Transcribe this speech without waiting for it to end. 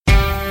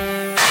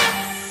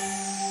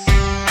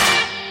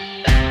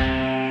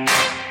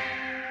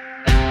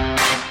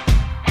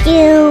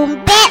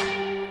doom bit,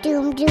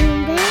 doom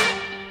doom bit,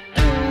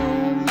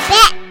 doom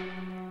bit,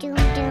 doom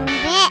doom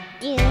bit,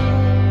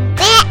 doom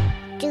bit,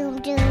 doom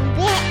doom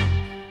bit.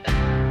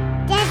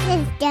 This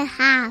is the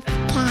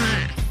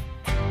Hofcast.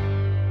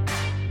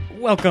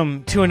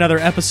 Welcome to another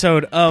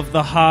episode of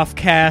the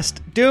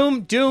Hofcast.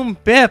 Doom Doom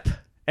Bip,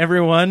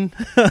 everyone.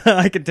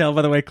 I can tell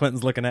by the way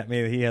Clinton's looking at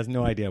me that he has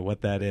no idea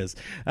what that is.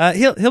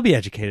 He'll be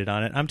educated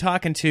on it. I'm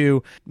talking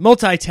to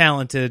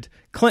multi-talented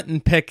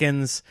Clinton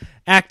Pickens,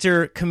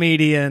 actor,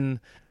 comedian,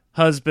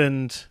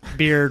 husband,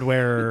 beard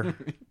wearer.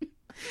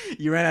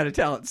 You ran out of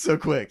talent so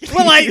quick.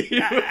 Well,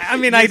 I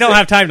mean, I don't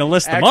have time to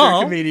list them Actor,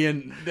 all.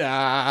 comedian,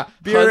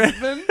 Beer-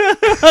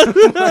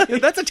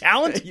 husband. That's a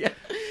talent. Yeah.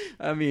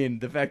 I mean,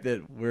 the fact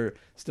that we're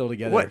still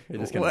together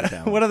is kind of a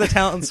talent. What other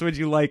talents would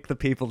you like the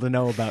people to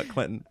know about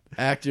Clinton?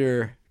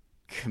 Actor,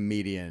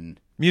 comedian,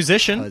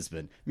 Musician,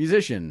 husband,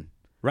 musician.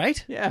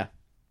 right? Yeah,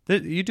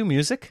 You do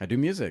music? I do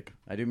music.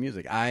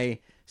 I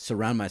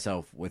surround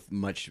myself with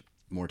much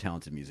more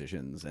talented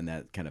musicians, and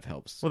that kind of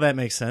helps. Well, that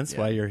makes sense. Yeah.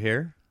 Why you're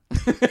here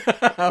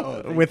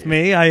Oh, thank with you.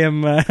 me. I'm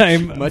Much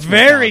more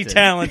very talented.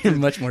 talented,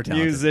 Much more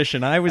talented.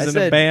 musician. I was I in a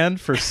said- band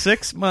for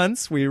 6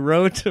 months. We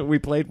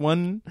played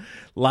one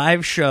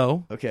live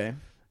show, Okay.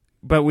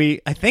 but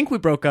I think we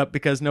broke up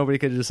because nobody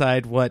could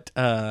decide what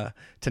to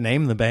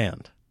name the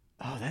band.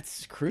 Oh,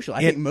 that's crucial.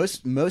 I think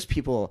most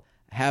people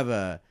have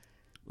a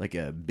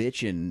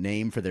bitchin'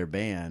 name for their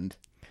band,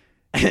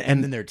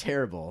 and then they're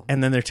terrible.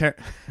 And then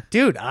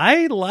dude,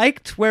 I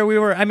liked where we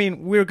were. I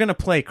mean, we were going to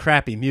play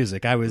crappy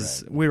music.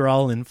 We were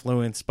all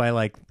influenced by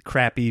like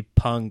crappy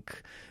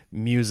punk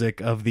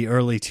music of the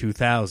early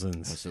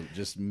 2000s. So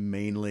just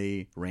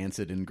mainly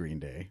Rancid and Green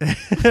Day.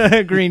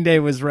 Green Day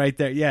was right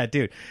there. Yeah,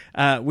 dude.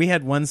 We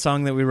had one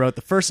song that we wrote.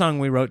 The first song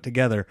we wrote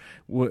together,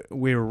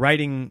 we were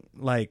writing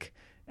like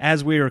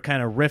as we were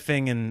kind of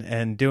riffing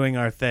and doing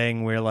our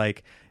thing. We're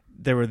like,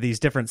 there were these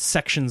different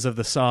sections of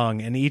the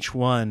song, and each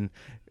one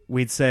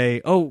we'd say,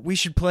 oh, we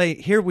should play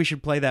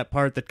that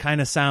part that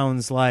kind of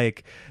sounds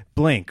like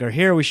Blink, or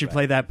here we should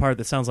play that part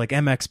that sounds like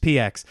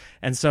MXPX.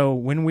 And so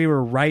when we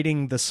were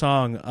writing the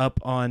song up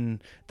on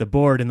the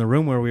board in the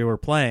room where we were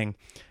playing,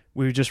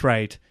 we would just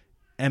write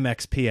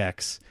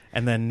MXPX,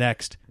 and then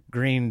next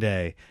Green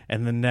Day,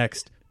 and then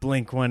next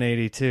Blink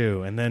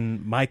 182, and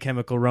then My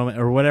Chemical Romance,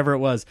 or whatever it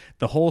was.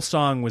 The whole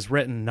song was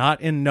written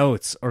not in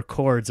notes or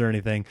chords or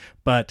anything,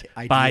 but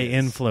by Ideas.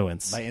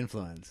 influence. By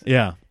influence.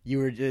 Yeah. You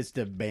were just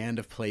a band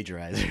of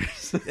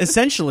plagiarizers.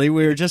 Essentially,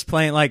 we were just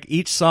playing, like,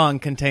 each song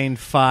contained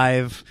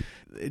 5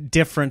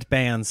 different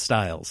band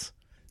styles.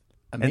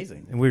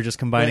 Amazing. And we were just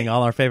combining Like,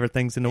 all our favorite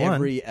things into one.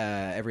 Every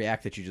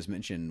act that you just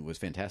mentioned was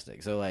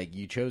fantastic. So, like,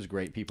 you chose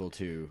great people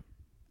to...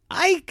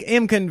 I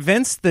am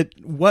convinced that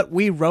what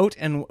we wrote,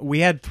 and we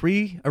had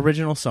 3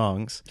 original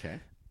songs, Okay.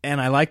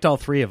 and I liked all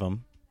 3 of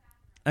them.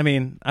 I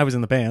mean, I was in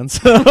the band,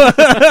 so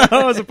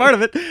I was a part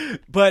of it.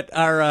 But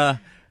I'm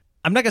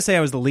not going to say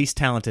I was the least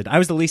talented. I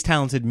was the least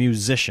talented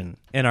musician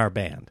in our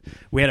band.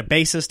 We had a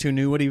bassist who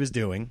knew what he was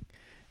doing.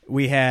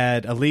 We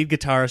had a lead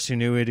guitarist who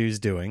knew what he was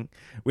doing.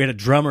 We had a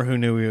drummer who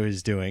knew what he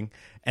was doing.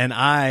 And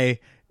I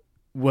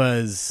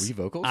was... Were you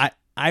vocals?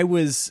 I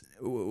was...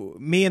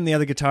 Me and the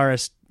other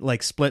guitarist,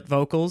 like, split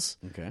vocals.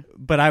 Okay.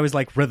 But I was,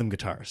 like, rhythm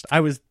guitarist.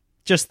 I was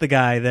just the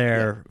guy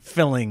there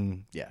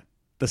filling Yeah.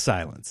 the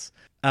silence.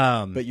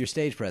 But your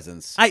stage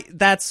presence...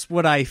 That's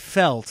what I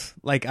felt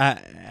like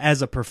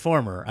as a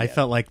performer. I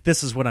felt like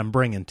this is what I'm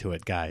bringing to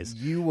it, guys.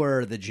 You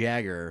were the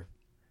Jagger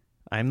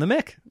I'm the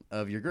Mick.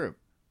 of your group.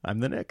 I'm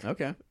the Nick.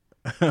 Okay.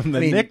 I'm the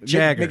Nick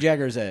Jagger. Mick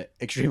Jagger's an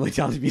extremely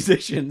talented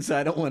musician, so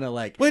I don't want to,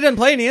 like... Well, he doesn't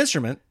play any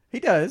instrument, He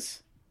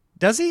does.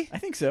 does he? I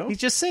think so. He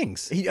just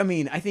sings.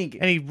 I think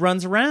And he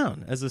runs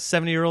around as a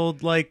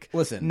 70-year-old, like,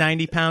 Listen.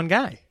 90-pound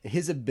guy.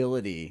 his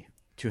ability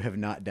to have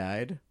not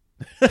died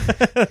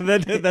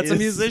That's a is-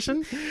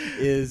 musician?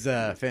 is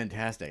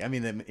fantastic. I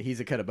mean, he's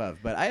a cut above,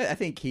 but I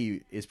think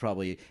he is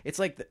probably... It's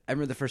like, I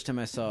remember the first time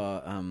I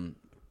saw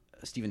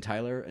Steven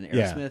Tyler and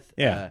Yeah, Aerosmith.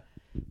 yeah.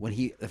 When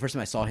the first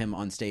time I saw him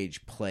on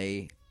stage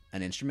play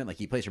an instrument, like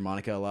he plays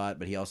harmonica a lot,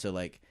 but he also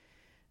like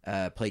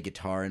played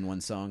guitar in one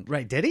song.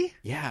 Right, did he?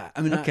 Yeah,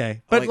 I mean,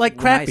 Okay. But, like,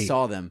 when crappy. I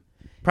saw them,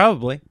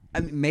 Probably.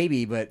 I mean,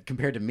 maybe, but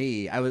compared to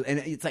me, and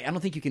it's like I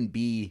don't think you can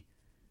be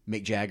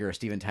Mick Jagger or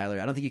Steven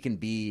Tyler. I don't think you can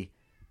be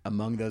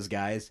among those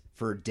guys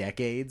for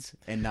decades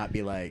and not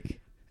be like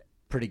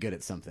pretty good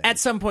at something. At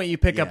some point, you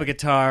pick up Yeah. a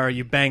guitar,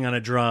 you bang on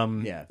a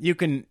drum. Yeah. You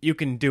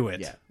can do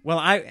it. Yeah. Well,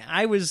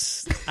 I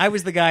was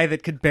the guy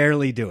that could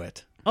barely do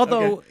it.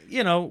 Although,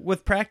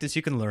 with practice,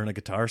 you can learn a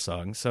guitar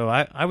song. So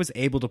I was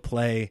able to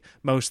play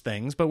most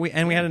things. But we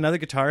had another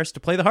guitarist to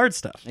play the hard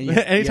stuff. And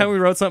Anytime we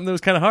wrote something that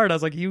was kind of hard, I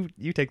was like, you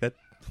take that.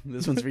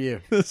 This one's for you.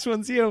 This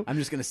one's you. I'm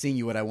just gonna sing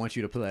you what I want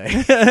you to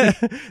play.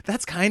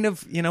 That's kind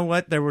of, you know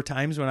what? There were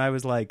times when I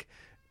was like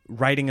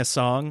writing a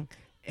song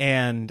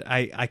and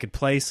I could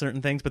play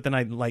certain things, but then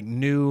I like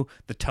knew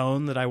the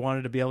tone that I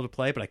wanted to be able to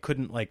play, but I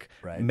couldn't like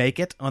Right. make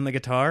it on the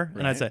guitar.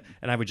 And Right.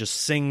 I would just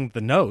sing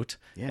the note,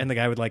 Yeah. and the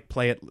guy would like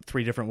play it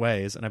 3 different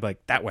ways, and I'd be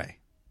like, that way.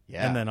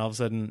 Yeah. And then all of a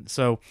sudden,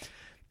 so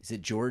Is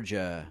it George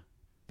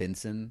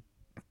Benson?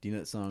 Do you know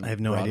that song? I have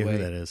no idea who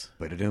that is.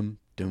 Ba-da-dum,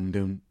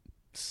 dum-dum.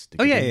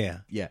 Oh, yeah.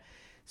 Yeah.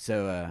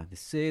 So they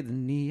say the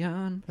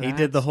neon. He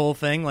did the whole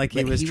thing like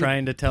he But was he would-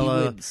 trying to tell he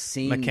a would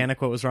sing-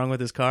 mechanic what was wrong with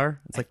his car.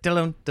 It's like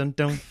dun dun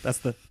dun. That's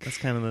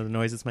kind of the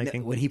noise it's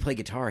making. When he played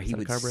guitar, he that a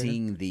would carburetor?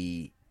 sing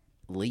the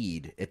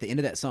lead at the end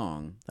of that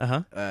song.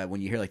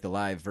 When you hear like the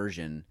live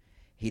version,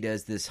 he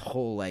does this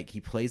whole like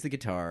he plays the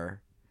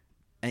guitar.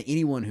 And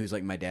anyone who's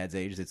like my dad's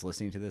age that's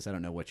listening to this, I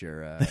don't know what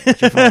your phone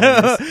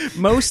is.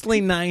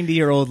 Mostly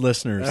 90-year-old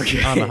listeners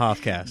on the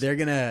Hoffcast. They're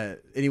gonna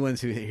anyone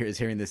who is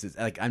hearing this is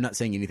like I'm not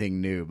saying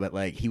anything new, but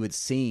like he would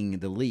sing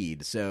the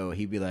lead, so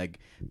he'd be like,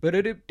 and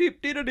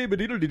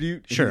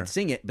Sure. he would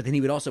sing it, but then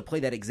he would also play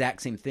that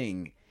exact same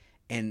thing,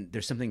 and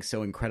there's something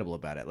so incredible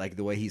about it, like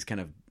the way he's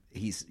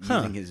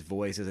using his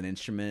voice as an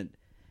instrument,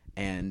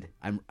 and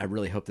I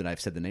really hope that I've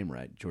said the name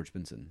right, George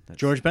Benson.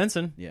 George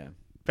Benson. Yeah.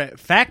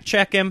 Fact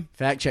check him.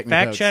 Fact check me,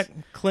 Fact folks. check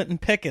Clinton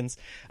Pickens.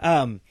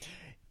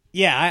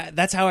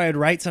 That's how I would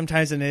write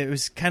sometimes, and it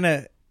was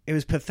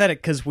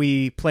pathetic because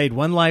we played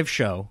one live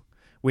show.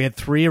 We had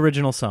 3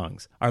 original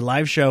songs. Our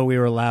live show, we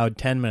were allowed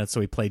 10 minutes, so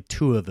we played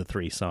 2 of the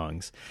 3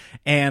 songs.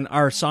 And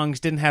our songs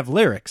didn't have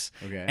lyrics.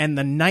 Okay. And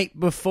the night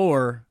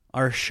before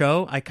our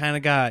show, I kind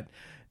of got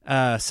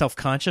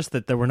self-conscious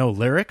that there were no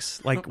lyrics.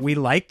 Like, we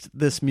liked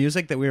this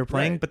music that we were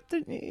playing, Right. but,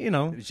 It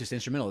was just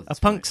instrumental. At a this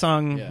punk point.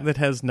 song Yeah. that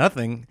has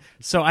nothing.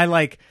 So I, How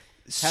down.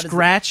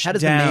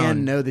 does the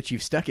man know that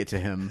you've stuck it to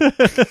him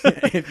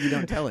if you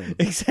don't tell him?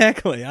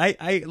 Exactly.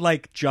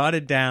 I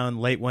jotted down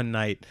late one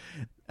night.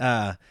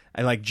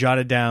 I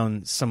jotted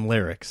down some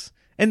lyrics,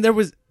 and there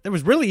was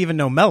really even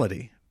no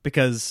melody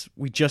because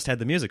we just had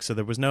the music. So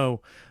there was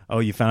no, oh,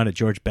 you found it,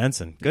 George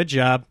Benson. Good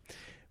job.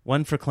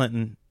 One for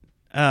Clinton.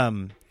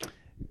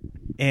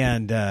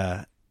 And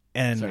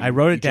Sorry, I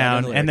wrote you it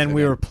down, jotted the and then lyrics,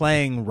 we okay. were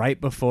playing right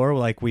before,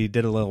 like we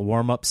did a little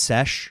warm up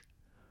sesh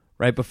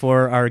right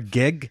before our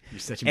gig. You're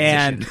such a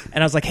and musician.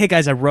 I was like, hey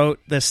guys, I wrote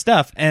this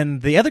stuff,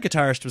 and the other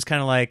guitarist was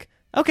kind of like,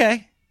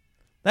 okay,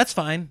 that's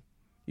fine.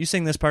 You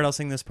sing this part, I'll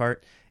sing this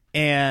part,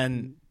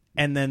 and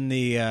then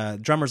the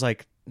drummer's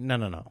like,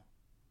 no.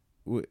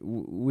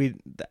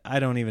 I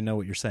don't even know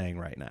what you're saying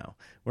right now.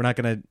 We're not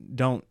gonna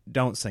don't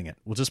sing it.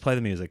 We'll just play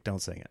the music.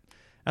 Don't sing it.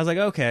 I was like,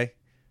 okay.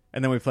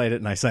 And then we played it,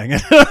 and I sang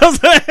it.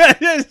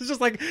 It's just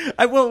like,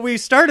 we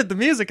started the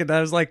music, and I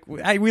was like,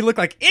 we look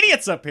like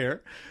idiots up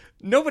here.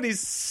 Nobody's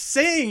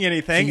saying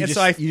anything, So and you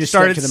so I just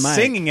started stuck to the mic.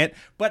 singing it,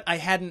 but I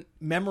hadn't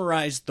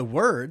memorized the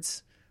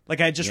words.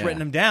 Like I had just Yeah. written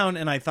them down,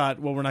 and I thought,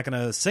 well, we're not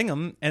going to sing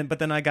them. But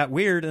then I got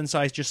weird, and so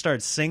I just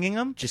started singing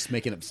them. Just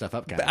making up stuff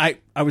up, guys.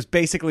 I was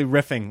basically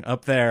riffing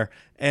up there,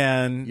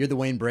 and You're the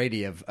Wayne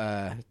Brady of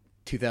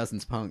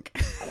 2000s punk.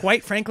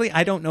 quite frankly,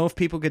 I don't know if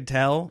people could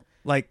tell,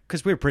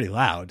 because we were pretty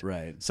loud,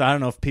 Right. So I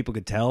don't know if people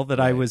could tell that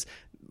I was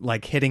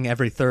like hitting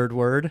every third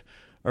word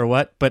or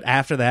what. But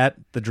after that,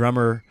 the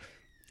drummer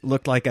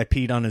looked like I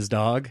peed on his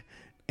dog,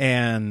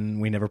 and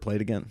we never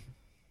played again.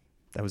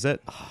 That was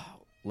it.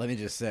 Let me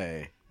just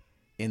say,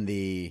 in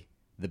the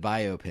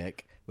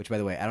biopic, which by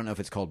the way, I don't know if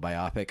it's called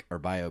biopic or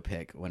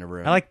biopic.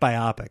 Whenever I like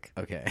biopic.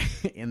 okay,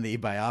 in the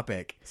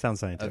biopic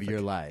Sounds scientific. of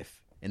your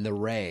life, in the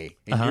Ray,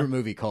 in Uh-huh. your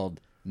movie called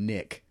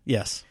Nick,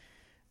 Yes.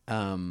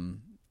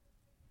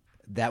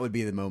 that would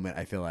be the moment.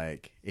 I feel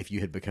like if you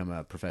had become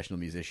a professional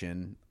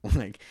musician,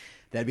 like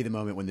that'd be the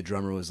moment when the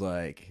drummer was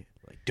like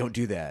 "Don't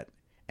do that,"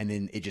 and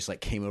then it just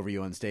like came over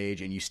you on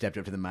stage, and you stepped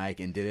up to the mic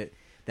and did it.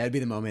 That'd be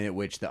the moment at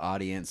which the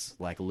audience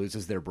like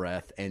loses their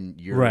breath and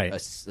your Right.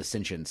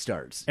 ascension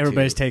starts.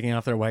 Everybody's to- taking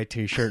off their white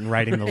T-shirt and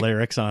writing the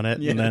lyrics on it,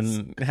 and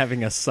then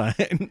having a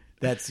sign.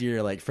 That's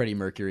your like Freddie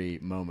Mercury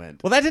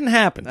moment. Well, that didn't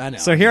happen. I know.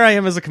 So here I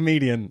am as a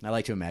comedian. I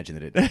like to imagine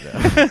that it did,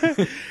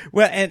 though.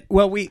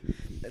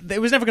 It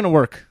was never going to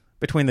work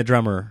between the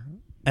drummer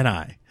and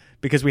I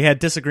because we had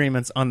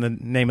disagreements on the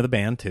name of the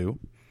band too.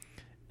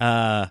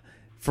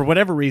 For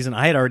whatever reason,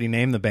 I had already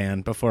named the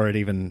band before it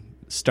even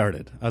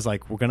started. I was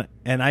like,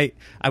 and I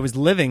was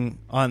living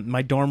on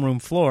my dorm room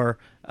floor.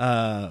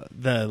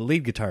 The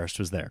lead guitarist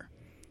was there.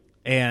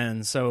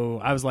 And so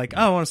I was like,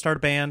 oh, I want to start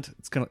a band.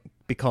 It's going to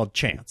be called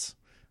Chance.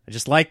 I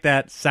just like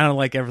that. Sounded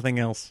like everything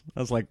else. I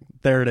was like,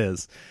 there it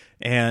is.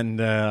 And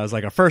I was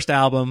like, our first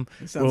album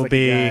Sounds will like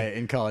be. a guy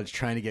in college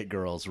trying to get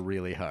girls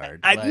really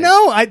hard.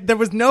 There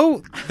was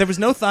no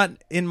thought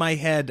in my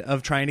head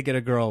of trying to get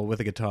a girl with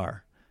a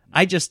guitar.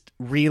 I just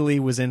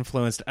really was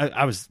influenced.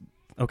 I was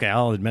okay.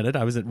 I'll admit it.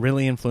 I was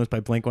really influenced by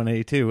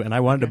Blink-182, and I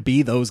wanted to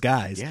be those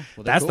guys. Yeah,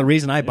 well, they're that's the cool.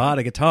 reason I bought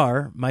a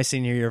guitar my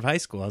senior year of high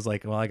school. I was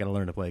like, well, I got to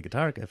learn to play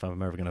guitar if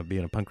I'm ever going to be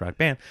in a punk rock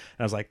band.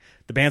 And I was like,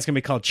 the band's going to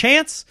be called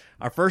Chance.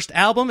 Our first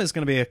album is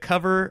going to be a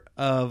cover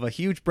of a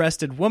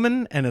huge-breasted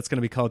woman, and it's going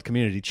to be called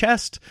Community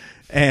Chest,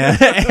 and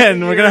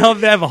we're going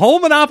to have a whole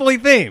Monopoly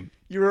theme.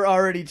 You were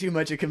already too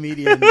much a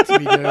comedian to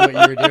be doing what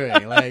you were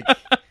doing. Like,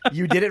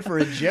 you did it for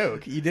a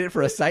joke. You did it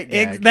for a sight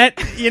gag.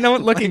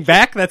 Looking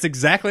back, that's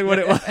exactly what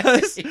it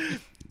was.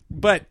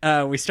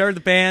 But we started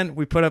the band.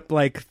 We put up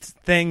like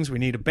things. We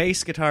need a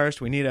bass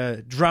guitarist. We need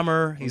a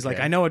drummer. He's like,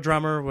 I know a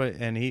drummer,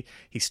 and he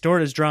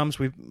stored his drums.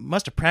 We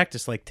must have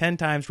practiced like 10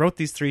 times. Wrote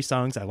these 3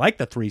 songs. I like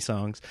the 3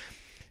 songs.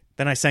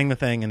 Then I sang the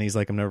thing, and he's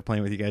like, I'm never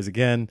playing with you guys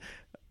again.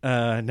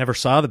 Never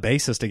saw the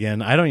bassist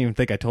again. I don't even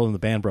think I told him the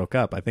band broke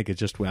up. I think it's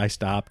just I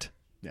stopped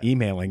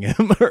emailing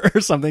him or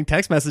something.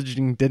 Text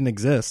messaging didn't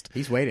exist.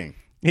 He's waiting.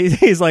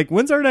 He's like,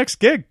 when's our next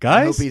gig,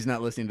 guys? I hope he's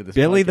not listening to this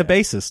Billy podcast. the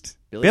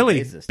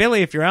bassist.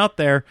 Billy, if you're out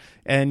there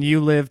and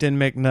you lived in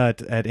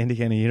McNutt at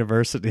Indiana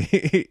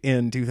University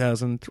in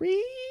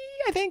 2003,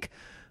 I think,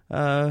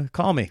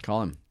 call me.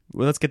 Call him.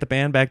 Well, let's get the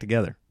band back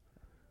together.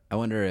 I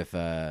wonder if,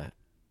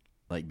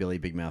 like Billy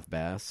Big Mouth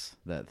Bass,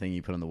 that thing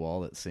you put on the wall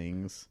that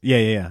sings.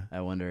 Yeah.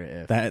 I wonder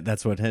if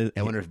That's what his.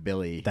 I wonder if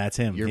Billy. That's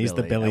him. You're He's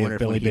the Billy I wonder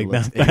of if Billy when he Big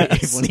looks- Mouth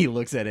Bass. if when he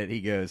looks at it,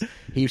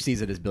 he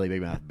sees it as Billy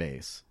Big Mouth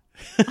Bass.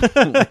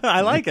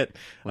 I like it.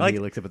 When he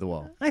looks up at the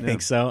wall. I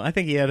think so. I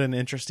think he had an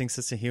interesting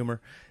sense of humor.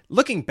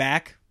 Looking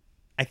back,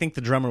 I think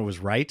the drummer was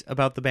right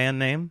about the band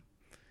name.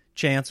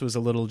 Chance was a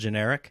little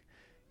generic.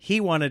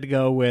 He wanted to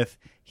go with,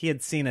 he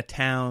had seen a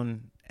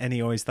town and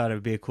he always thought it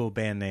would be a cool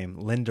band name,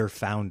 Linder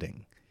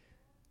Founding.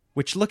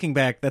 Which, looking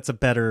back, that's a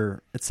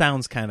better, it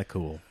sounds kind of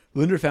cool.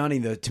 Linder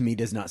Founding, though, to me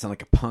does not sound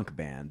like a punk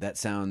band. That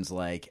sounds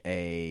like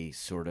a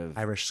sort of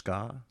Irish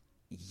ska?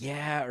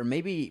 Yeah, or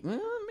maybe yeah,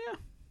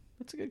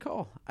 that's a good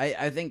call.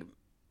 I think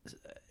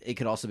it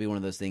could also be one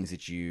of those things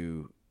that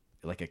you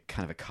like a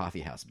kind of a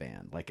coffee house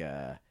band, like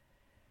a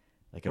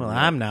Well,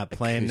 I'm not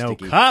playing no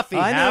acoustic-y- coffee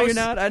I know house. you're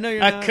not. I know you're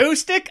not.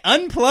 Acoustic,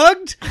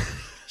 unplugged,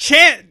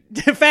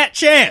 Fat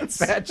Chance.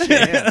 Fat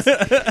Chance.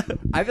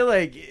 I feel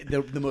like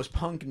the most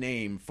punk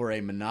name for a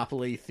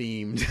Monopoly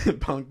themed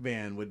punk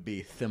band would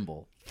be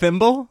Thimble.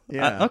 Thimble?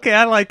 Yeah. Okay,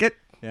 I like it.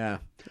 Yeah,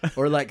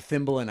 or like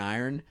Thimble and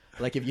Iron.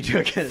 Like if you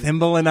took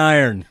Thimble and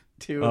Iron.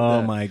 two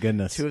of My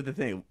goodness. two of the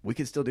thing, we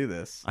could still do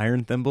this.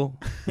 Iron Thimble?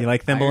 You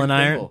like Thimble Iron and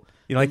Iron? Thimble.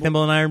 You like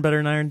Thimble and Iron better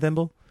than Iron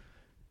Thimble?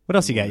 What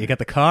else you got? You got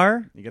the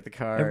car? You got the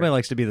car. Everybody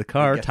likes to be the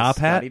car. You got Top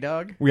the hat? Scotty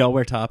dog. We all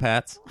wear top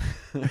hats.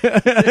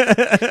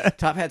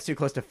 Top hat's too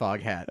close to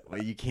fog hat.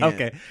 Well, you can't.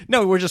 Okay.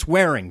 No, we're just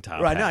wearing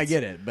top Right, hats. no, I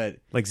get it, but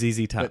Like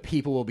ZZ Top. but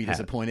people will be hat.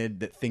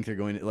 disappointed that think they're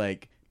going to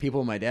like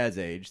people my dad's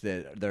age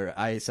that their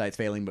eyesight's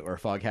failing but are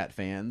fog hat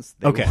fans.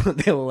 They Okay.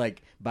 they will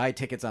like buy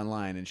tickets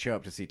online and show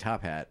up to see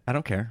Top Hat. I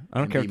don't care. I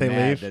don't and care be if they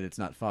mad leave. that it's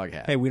not fog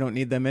hat. Hey, we don't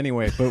need them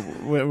anyway, but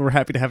we're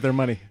happy to have their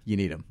money. You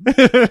need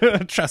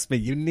them. Trust me,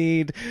 you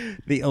need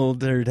the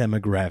older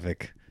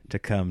demographic to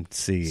come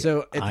see.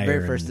 So at the very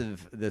Iron. first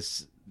of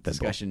this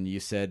discussion, you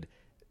said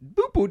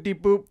boop boop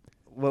deep boop.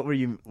 What were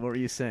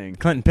you saying?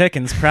 Clinton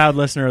Pickens, proud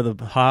listener of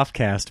the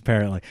Hoffcast,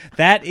 apparently.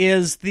 That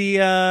is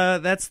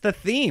that's the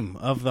theme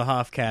of the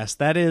Hoffcast.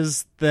 That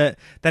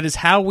is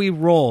how we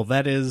roll.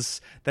 That is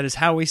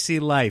how we see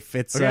life.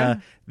 It's Okay.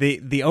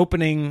 the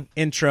opening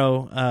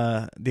intro,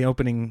 the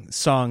opening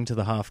song to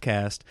the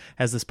Hoffcast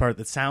has this part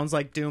that sounds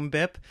like Doom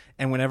Bip,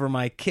 and whenever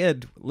my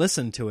kid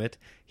listened to it,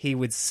 he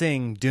would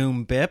sing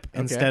Doom Bip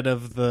instead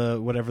of the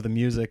whatever the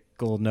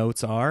musical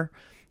notes are.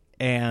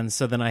 And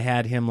so then I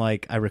had him I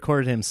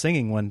recorded him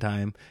singing one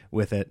time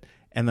with it,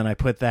 and then I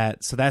put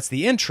that. So that's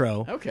the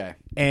intro. Okay.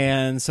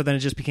 And so then it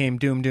just became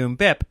Doom, Doom,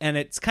 Bip. And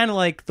it's kind of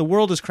like the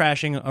world is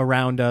crashing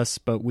around us,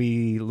 but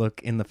we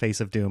look in the face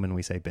of Doom and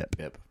we say Bip.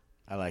 Bip.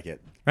 I like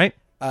it. Right?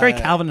 Very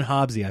Calvin and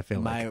Hobbesy, I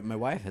feel like. My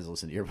wife has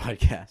listened to your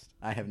podcast.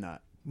 I have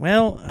not.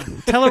 Well,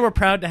 tell her we're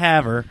proud to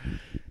have her.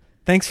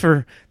 Thanks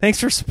for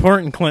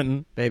supporting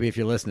Clinton. Baby, if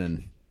you're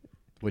listening,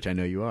 which I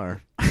know you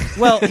are.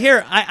 Well,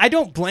 here, I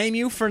don't blame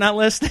you for not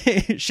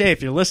listening. Shay,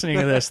 if you're listening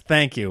to this,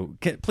 thank you.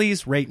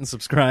 Please rate and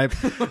subscribe.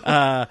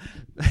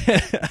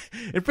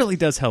 It really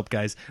does help,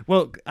 guys.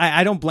 Well,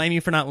 I don't blame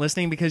you for not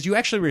listening because you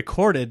actually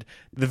recorded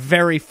the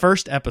very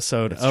first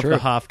episode of true. the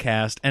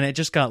Hoffcast, and it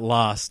just got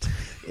lost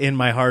in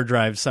my hard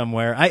drive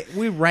somewhere.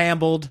 We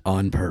rambled.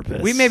 On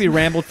purpose. We maybe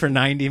rambled for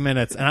 90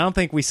 minutes, and I don't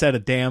think we said a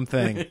damn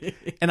thing.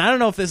 And I don't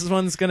know if this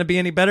one's going to be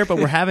any better, but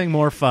we're having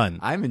more fun.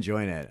 I'm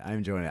enjoying it. I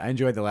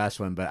enjoyed the last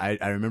one, but I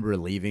remember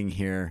leaving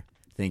here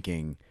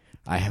thinking,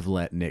 I have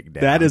let Nick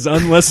down. That is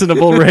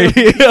unlistenable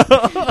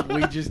radio.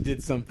 We just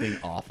did something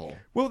awful.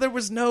 Well, there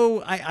was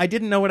no. I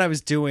didn't know what I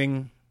was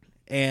doing,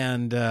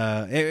 and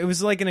it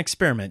was like an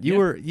experiment. You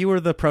were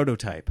the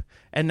prototype,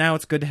 and now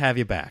it's good to have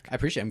you back. I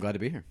appreciate it. I'm glad to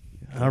be here.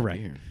 All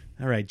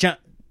right, John,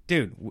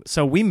 dude.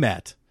 So we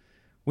met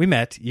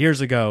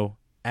years ago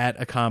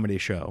at a comedy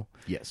show.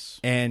 Yes.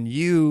 And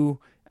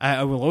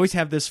I will always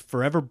have this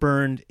forever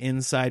burned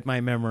inside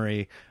my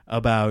memory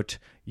about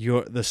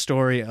the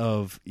story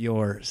of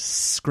your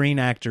Screen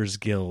Actors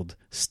Guild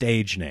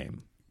stage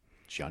name.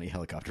 Johnny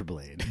Helicopter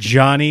Blade.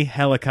 Johnny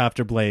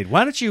Helicopter Blade.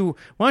 Why don't you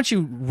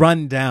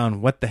run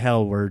down what the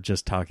hell we're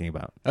just talking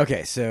about?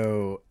 Okay,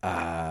 so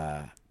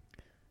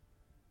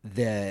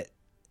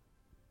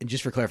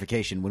just for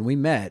clarification, when we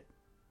met,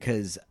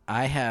 because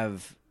I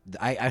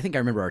think I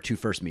remember our two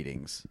first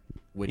meetings,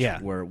 which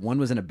were one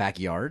was in a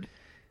backyard.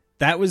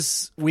 That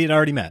was we had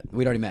already met.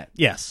 We'd already met.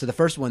 Yes. So the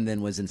first one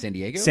then was in San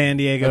Diego. San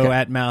Diego Okay.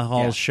 at Mal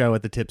Hall's show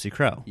at the Tipsy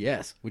Crow.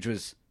 Yes, which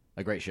was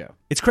A great show.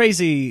 It's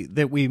crazy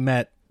that we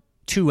met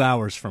 2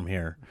 hours from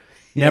here.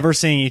 Never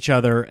seeing each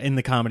other in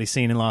the comedy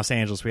scene in Los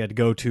Angeles. We had to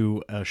go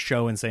to a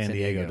show in San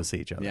Diego to see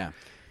each other. Yeah.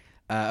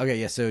 Okay,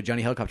 yeah, so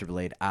Johnny Helicopter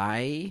Blade.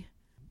 I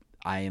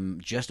am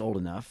just old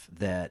enough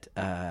that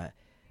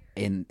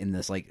in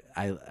this, like,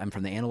 I'm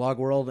from the analog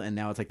world, and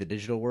now it's like the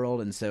digital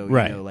world, and so,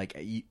 you know, like,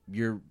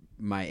 you're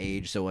my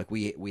age, so, like,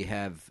 we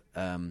have...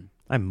 I'm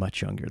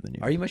much younger than you.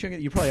 Are you much younger?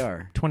 You probably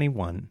are.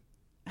 21.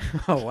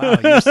 Oh, wow,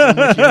 you're so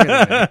much younger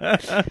than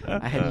me.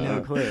 I had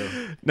no clue.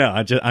 No,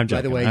 I'm joking.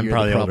 By the way, I'm you're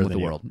probably the older problem than with you.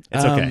 the world.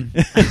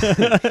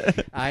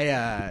 It's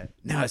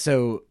okay.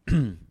 So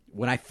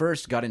when I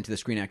first got into the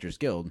Screen Actors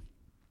Guild,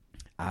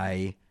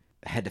 I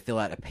had to fill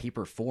out a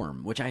paper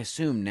form, which I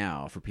assume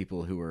now for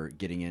people who are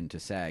getting into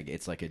SAG,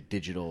 it's like a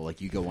digital,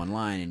 like you go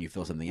online and you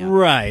fill something out.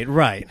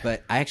 Right.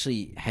 But I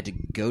actually had to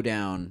go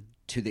down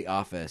to the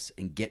office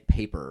and get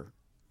paper.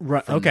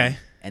 Right. from Okay. them,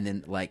 and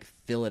then like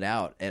fill it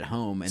out at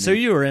home. And So then,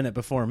 you were in it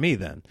before me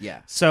then.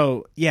 Yeah.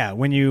 So yeah,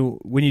 when you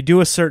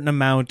do a certain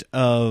amount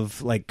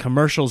of like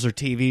commercials or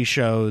TV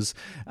shows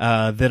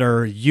that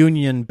are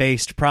union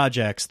based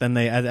projects, then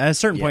they at a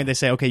certain point they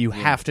say, okay, you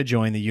have to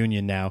join the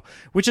union now,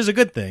 which is a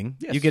good thing.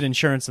 Yes. You get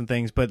insurance and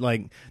things, but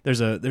like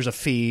there's a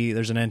fee,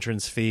 there's an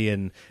entrance fee,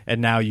 and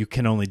now you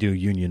can only do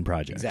union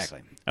projects. Exactly.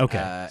 Okay.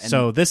 And-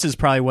 So this is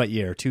probably what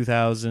year?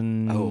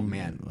 2000? Oh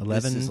man,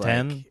 11, this is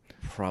 10? like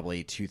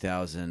probably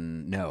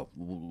 2000. No,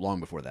 long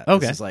before that.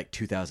 Okay. This is like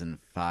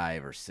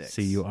 2005 or 6.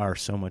 See, you are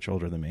so much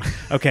older than me.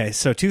 Okay,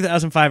 so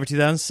 2005 or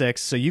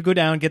 2006. So you go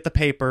down, get the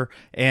paper,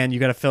 and you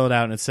got to fill it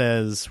out, and it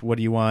says, what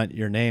do you want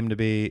your name to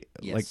be?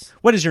 Yes. Like,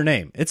 what is your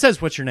name? It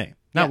says what's your name,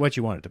 not Yeah. what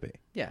you want it to be.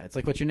 Yeah, it's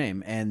like, what's your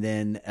name? And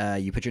then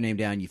you put your name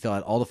down, you fill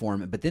out all the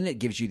form, but then it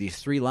gives you these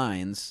 3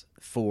 lines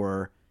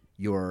for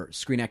your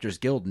Screen Actors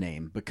Guild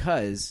name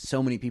because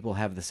so many people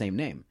have the same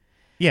name.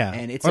 Yeah,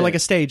 And it's or like a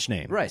stage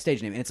name. Right,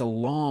 stage name. And it's a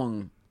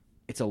long,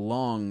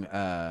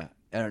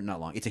 not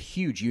long, it's a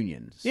huge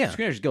union. Yeah.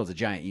 Screen Actors Guild's a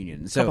giant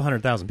union. A So, couple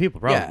 100,000 people,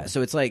 probably. yeah,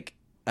 so it's like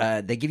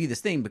they give you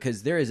this thing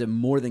because there is a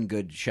more than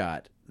good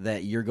shot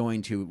that you're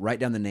going to write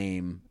down the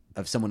name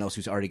of someone else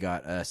who's already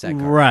got a SAG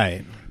card.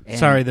 Right. And-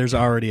 Sorry, there's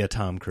already a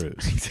Tom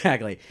Cruise.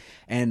 Exactly.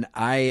 And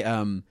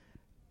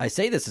I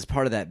say this as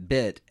part of that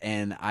bit,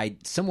 and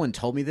someone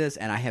told me this,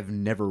 and I have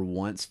never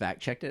once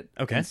fact checked it.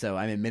 Okay. And so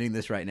I'm admitting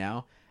this right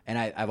now, and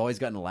I've always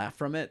gotten a laugh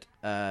from it,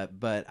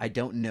 but I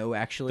don't know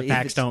actually. The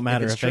facts don't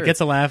matter. If, If it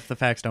gets a laugh, the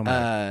facts don't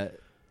matter.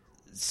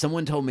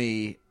 someone told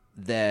me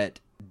that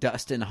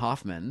Dustin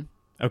Hoffman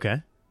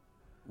Okay.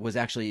 was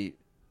actually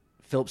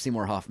Philip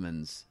Seymour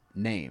Hoffman's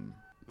name.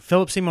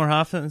 Philip Seymour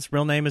Hoffman's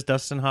real name is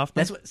Dustin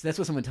Hoffman? That's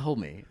what someone told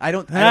me. I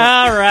don't. All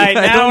right,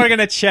 I now don't- we're going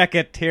to check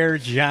it here,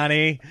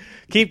 Johnny.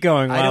 Keep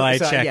going while I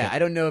check yeah, it. I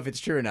don't know if it's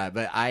true or not,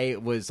 but I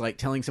was like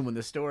telling someone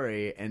the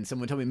story, and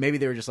someone told me maybe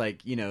they were just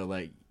like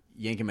like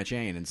yanking my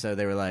chain, and so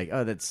they were like,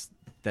 "Oh, that's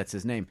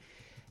his name,"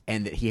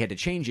 and that he had to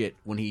change it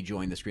when he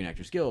joined the Screen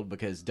Actors Guild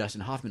because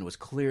Dustin Hoffman was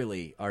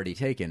clearly already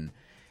taken,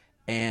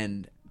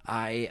 and so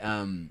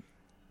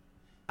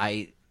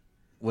I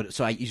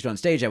used it on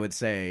stage. I would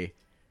say,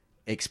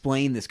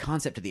 explain this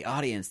concept to the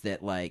audience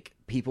that like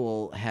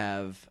people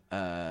have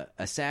a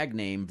SAG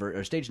name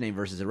or stage name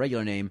versus a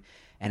regular name,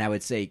 and I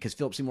would say because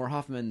Philip Seymour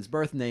Hoffman's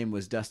birth name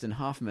was Dustin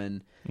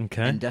Hoffman,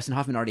 Okay. and Dustin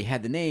Hoffman already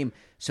had the name,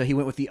 so he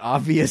went with the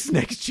obvious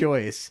next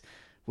choice,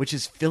 which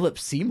is Philip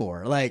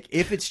Seymour. Like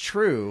if it's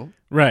true,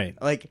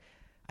 Right. like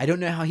I don't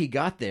know how he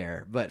got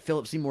there, but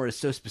Philip Seymour is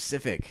so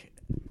specific,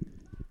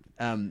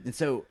 and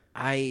so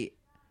I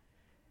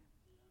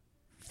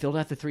filled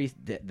out the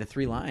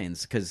three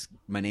lines because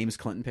my name is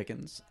Clinton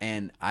Pickens,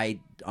 and in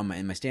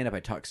my stand up I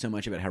talk so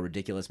much about how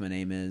ridiculous my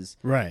name is.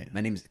 Right. My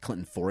name's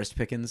Clinton Forrest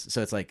Pickens,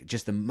 so it's like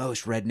just the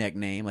most redneck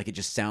name. Like it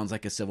just sounds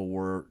like a Civil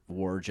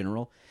War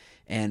general,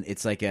 and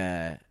it's like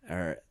a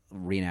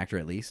reenactor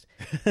at least.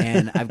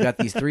 And I've got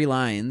these 3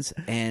 lines,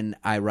 and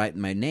I write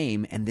my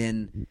name, and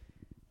then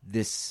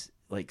this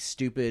like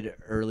stupid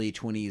early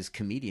 20s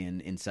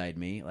comedian inside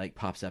me like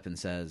pops up and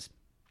says,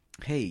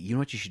 "Hey, you know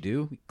what you should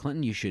do,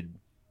 Clinton? You should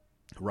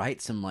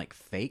write some like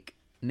fake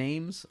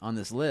names on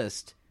this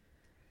list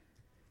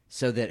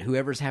so that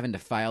whoever's having to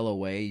file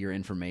away your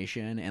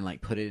information and like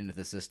put it into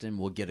the system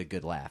will get a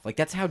good laugh." Like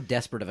that's how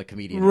desperate of a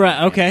comedian I Right.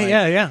 am. Okay.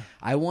 Like, Yeah.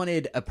 I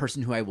wanted a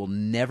person who I will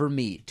never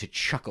meet to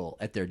chuckle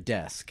at their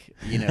desk,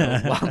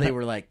 while they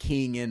were like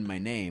keying in my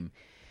name.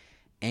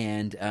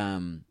 And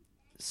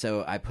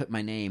so I put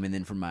my name, and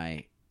then for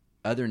my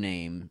other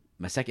name,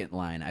 my second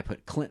line, I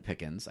put Clint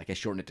Pickens. Like I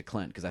shortened it to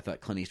Clint because I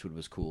thought Clint Eastwood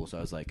was cool. So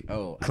I was like,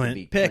 oh, I Clint could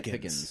be Pickens. Clint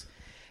Pickens.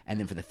 And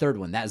then for the third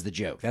one, that's the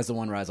joke. That's the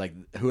one where I was like,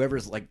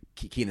 whoever's like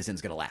keying this in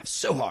is going to laugh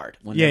so hard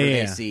whenever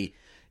they see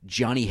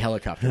Johnny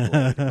Helicopter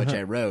Blade, which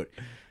I wrote.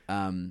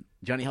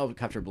 Johnny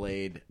Helicopter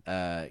Blade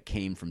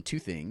came from 2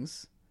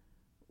 things.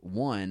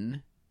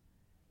 One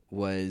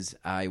was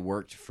I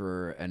worked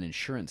for an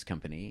insurance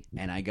company,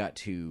 and I got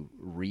to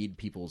read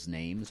people's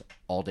names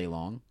all day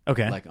long.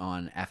 Okay. Like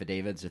on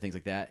affidavits or things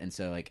like that. And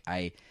so like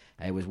I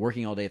was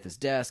working all day at this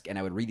desk, and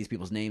I would read these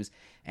people's names,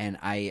 and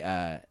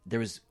there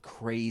was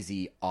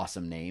crazy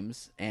awesome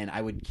names, and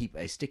I would keep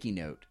a sticky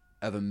note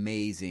of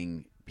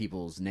amazing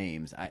people's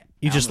names. You I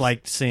just almost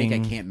liked think seeing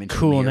I can't mention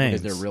cool them here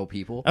names. because they're real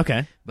people.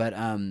 Okay. But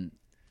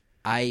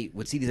I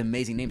would see these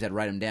amazing names. I'd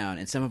write them down,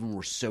 and some of them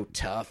were so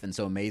tough and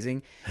so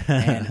amazing.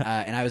 And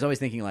I was always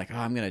thinking like, oh,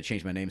 I'm going to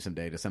change my name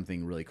someday to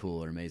something really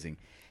cool or amazing.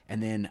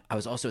 And then I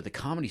was also at the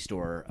Comedy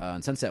Store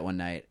on Sunset one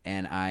night,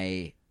 and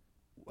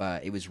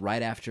it was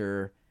right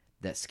after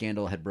that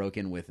scandal had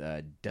broken with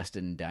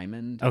Dustin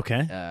Diamond.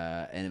 Okay.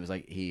 And it was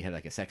like he had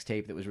like a sex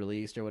tape that was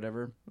released or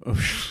whatever.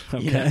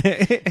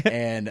 Okay.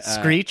 And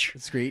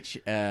Screech.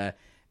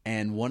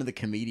 And one of the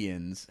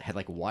comedians had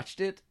like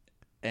watched it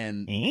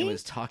and it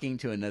was talking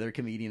to another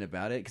comedian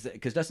about it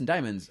because Dustin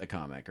Diamond's a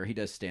comic, or he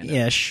does stand up.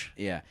 Ish.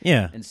 Yeah.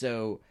 Yeah. And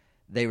so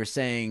they were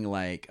saying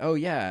like, oh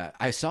yeah,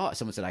 I saw it.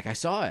 Someone said like, I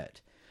saw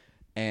it.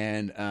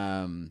 And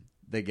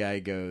the guy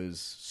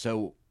goes,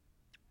 so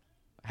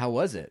how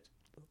was it?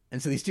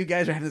 And so these two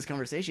guys are having this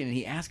conversation, and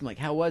he asked him like,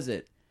 how was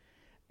it?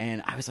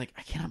 And I was like,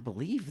 I cannot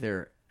believe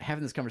they're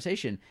having this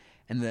conversation.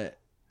 And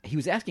he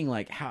was asking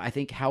like,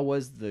 how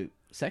was the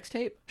sex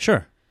tape?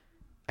 Sure.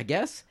 I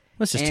guess.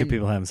 That's just two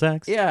people having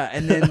sex. Yeah,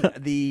 and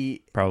then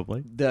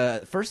Probably.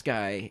 the first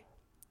guy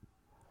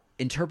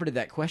interpreted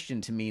that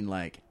question to mean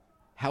like,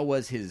 how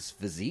was his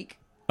physique?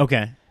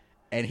 Okay.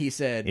 And he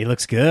said, He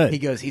looks good. he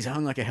goes, he's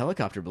hung like a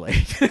helicopter blade.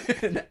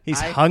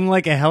 He's hung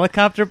like a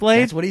helicopter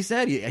blade? That's what he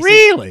said.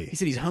 Really? He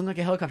said he's hung like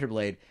a helicopter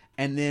blade.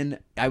 And then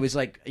I was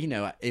like,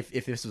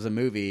 if this was a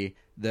movie,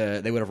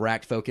 they would have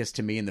racked focus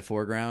to me in the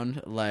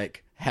foreground,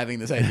 like having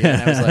this idea.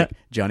 And I was like,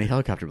 Johnny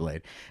Helicopter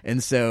Blade.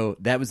 And so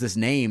that was this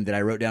name that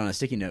I wrote down on a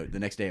sticky note the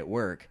next day at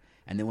work.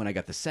 And then when I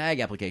got the SAG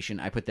application,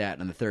 I put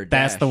that on the third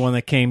That's dash. the one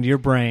that came to your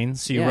brain.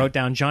 So you Yeah. wrote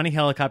down Johnny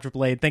Helicopter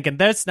Blade thinking,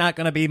 that's not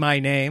going to be my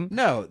name.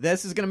 No,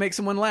 this is going to make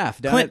someone laugh.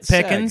 Down Clint at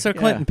SAG. Pickens or Yeah.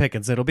 Clinton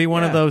Pickens. It'll be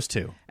one of Yeah. those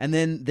two. And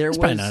then there It's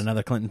probably not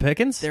another Clinton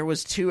Pickens. there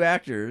was two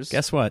actors.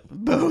 Guess what?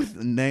 Both.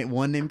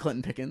 One named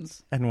Clinton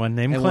Pickens. And one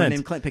named And Clint. one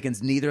named Clint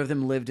Pickens. Neither of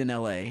them lived in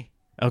L.A.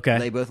 Okay.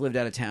 They both lived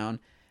out of town.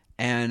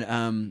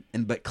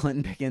 But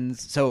Clinton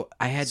Pickens. So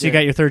I had So you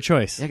got your third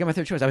choice. I got my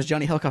third choice. I was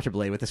Johnny Helicopter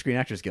Blade with the Screen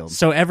Actors Guild.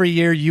 So every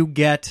year you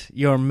get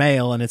your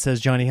mail and it says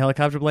Johnny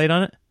Helicopter Blade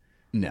on it?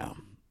 No.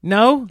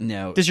 No?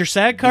 No. Does your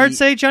SAG card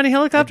say Johnny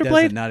Helicopter It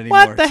Blade? doesn't, not anymore.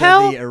 What the So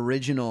hell? the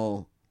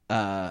original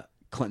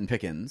Clinton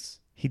Pickens,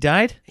 He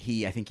died?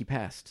 I think he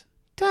passed.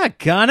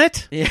 Doggone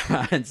it.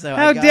 Yeah, and so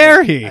How I got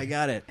dare it. he? I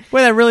got it.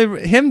 Boy,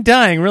 him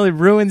dying really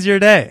ruins your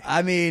day.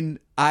 I mean,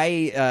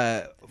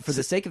 for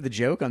the sake of the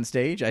joke on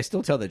stage, I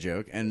still tell the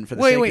joke, and for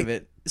the Wait, sake wait. of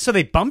it, So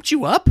they bumped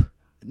you up?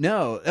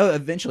 no. Oh,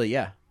 eventually,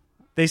 yeah.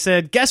 They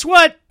said, guess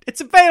what? It's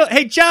available.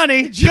 Hey,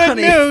 Johnny,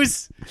 Johnny. good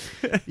news.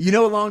 You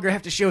no longer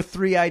have to show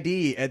 3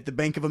 ID at the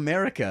Bank of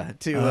America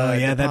to. Oh,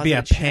 yeah, that'd be a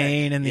deposit check.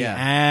 pain in the Yeah.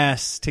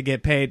 ass to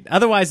get paid.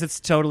 Otherwise, it's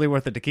totally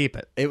worth it to keep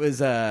it. It was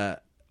no.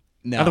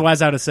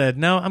 Otherwise, I would have said,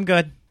 no, I'm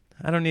good.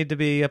 I don't need to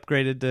be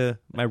upgraded to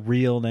my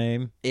real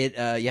name.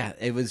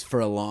 It was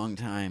for a long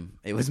time.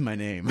 It was my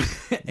name,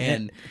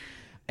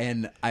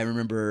 and I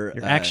remember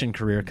Your action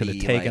career could have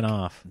taken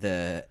off.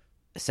 The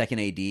second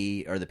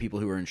AD or the people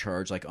who were in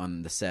charge, like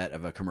on the set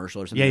of a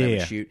commercial or something Yeah, that yeah, would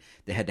yeah. shoot,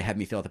 they had to have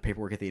me fill out the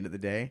paperwork at the end of the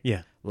day.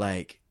 Yeah.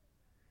 Like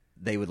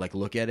they would like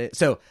look at it.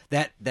 So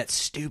that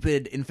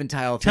stupid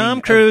infantile thing Tom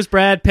of- Cruise,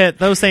 Brad Pitt,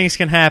 those things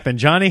can happen.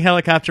 Johnny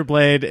Helicopter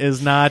Blade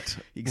is not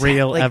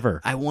real Like,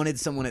 ever. I wanted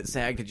someone at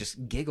SAG to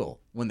just giggle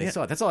when they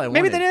saw it. That's all I wanted.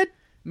 Maybe they did.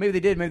 Maybe they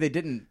did. Maybe they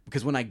didn't.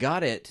 Because when I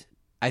got it,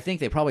 I think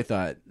they probably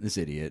thought, this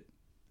idiot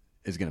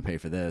is going to pay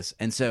for this.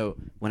 And so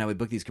when I would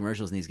book these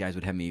commercials and these guys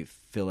would have me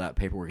fill out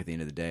paperwork at the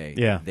end of the day,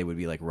 Yeah. they would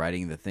be like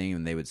writing the thing,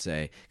 and they would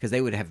say, because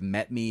they would have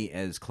met me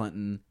as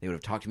Clinton, they would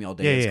have talked to me all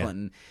day Yeah, as yeah.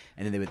 Clinton,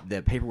 and then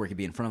the paperwork would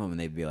be in front of them, and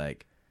they'd be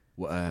like,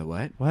 what?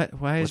 What? Why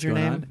What's is your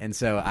going name? on? And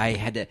so I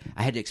had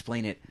to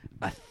explain it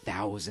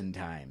 1,000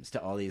 times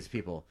to all these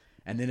people,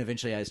 and then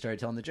eventually I started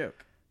telling the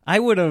joke. I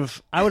would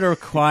have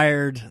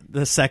required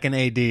the second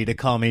AD to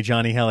call me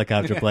Johnny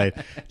Helicopter Blade.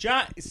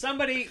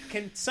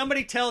 Can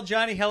somebody tell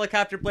Johnny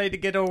Helicopter Blade to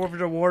get over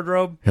to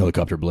wardrobe?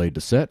 Helicopter blade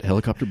to set.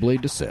 Helicopter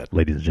blade to set.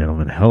 Ladies and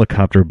gentlemen,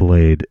 Helicopter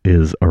Blade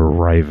is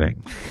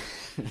arriving.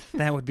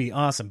 That would be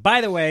awesome.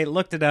 By the way,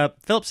 looked it up.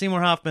 Philip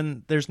Seymour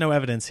Hoffman, there's no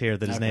evidence here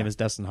that his Okay. name is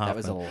Dustin Hoffman.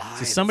 was a lie So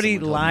that somebody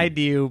someone told lied me.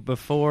 to you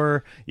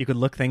before you could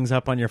look things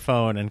up on your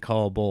phone and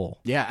call bull.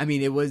 Yeah, I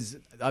mean, it was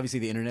obviously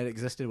the internet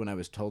existed when I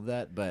was told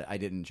that, but I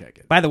didn't check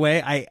it. By the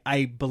way,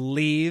 I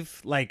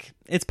believe, like,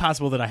 it's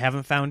possible that I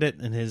haven't found it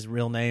and his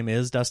real name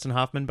is Dustin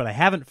Hoffman, but I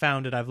haven't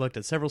found it. I've looked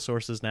at several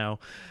sources now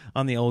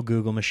on the old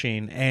Google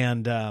machine,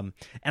 and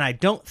I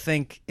don't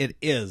think it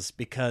is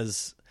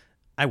because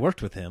I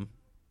worked with him.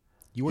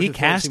 You worked He with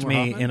Philip cast Seymour me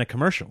Hoffman? in a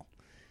commercial.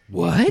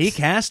 What? He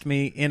cast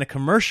me in a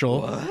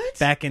commercial What?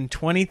 back in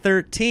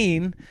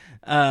 2013.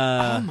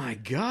 Oh my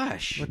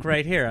gosh! Look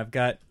right here. I've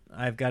got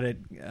I've got it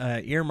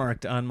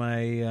earmarked on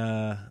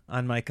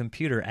my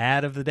computer.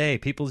 Ad of the day: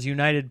 People's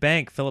United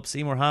Bank. Philip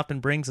Seymour Hoffman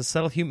brings a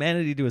subtle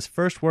humanity to his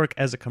first work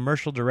as a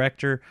commercial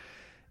director.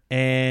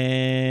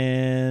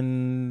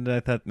 And I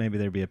thought maybe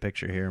there'd be a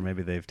picture here.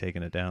 Maybe they've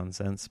taken it down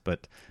since.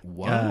 But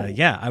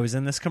yeah, I was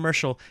in this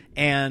commercial,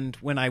 and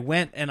when I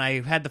went and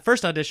I had the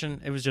first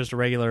audition, it was just a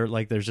regular,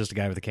 like, there's just a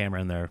guy with a camera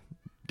in there.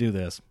 Do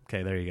this.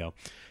 Okay, there you go.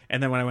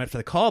 And then when I went for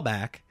the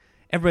callback,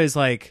 everybody's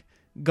like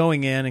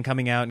going in and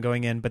coming out and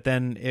going in. But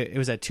then it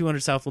was at 200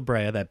 South La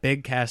Brea, that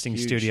big casting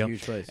studio.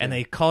 Huge place, and yeah.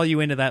 they call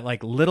you into that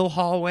like little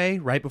hallway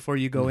right before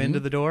you go into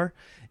the door.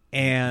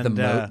 And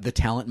The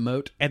talent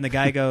moat. and the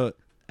guy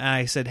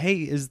I said,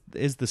 hey, is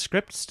the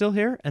script still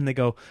here? And they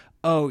go,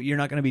 oh, you're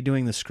not going to be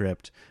doing the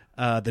script.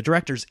 The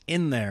director's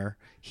in there.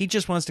 He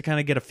just wants to kind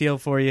of get a feel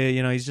for you.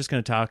 You know, he's just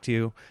going to talk to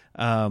you.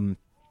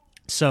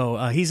 So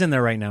he's in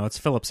there right now. It's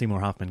Philip Seymour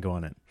Hoffman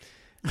going in.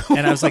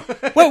 And I was like,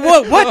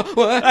 what?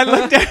 I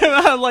looked at him,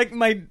 I'm like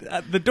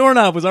the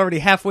doorknob was already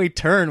halfway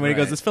turned when he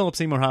goes, it's Philip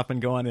Seymour Hoffman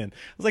going in.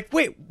 I was like,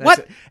 wait,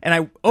 what? And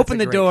I opened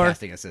the door,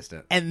 casting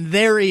assistant. and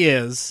there he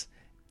is.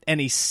 And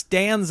he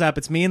stands up.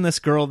 It's me and this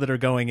girl that are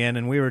going in,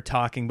 and we were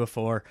talking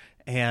before,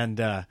 and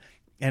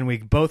we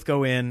both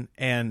go in,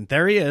 and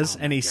there he is,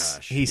 and he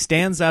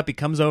stands up. He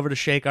comes over to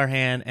shake our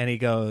hand, and he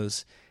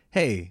goes,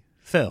 "Hey,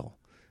 Phil,"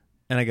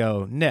 and I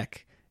go,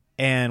 "Nick,"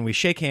 and we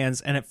shake hands.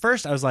 And at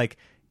first, I was like,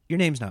 "Your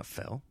name's not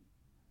Phil."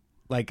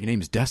 Like, Your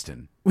name's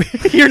Dustin.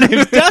 your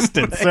name's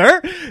Dustin,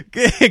 sir.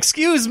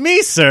 Excuse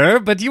me, sir,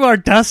 but you are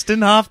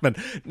Dustin Hoffman.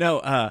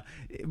 No,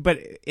 but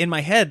in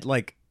my head,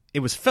 like,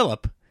 it was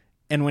Philip.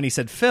 And when he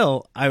said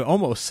Phil, I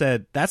almost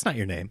said, that's not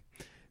your name.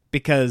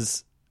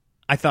 Because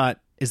I thought,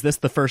 is this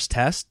the first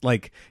test?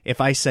 Like, if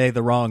I say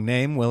the wrong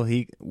name, will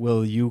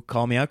you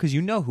call me out? Because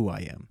you know who I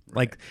am. Right.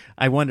 Like,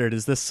 I wondered,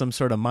 is this some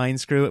sort of mind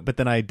screw? But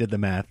then I did the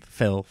math.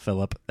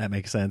 Philip, that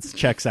makes sense.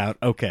 Checks out.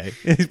 Okay.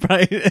 He's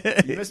probably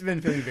You must have been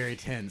feeling very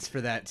tense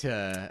for that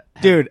to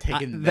have Dude,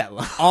 taken that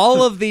long.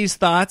 all of these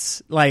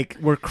thoughts, like,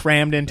 were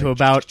crammed into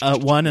about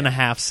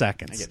 1.5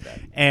 seconds. I get that.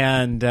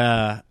 And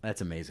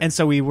That's amazing. and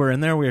so we were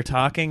in there, we were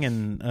talking,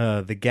 and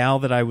the gal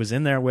that I was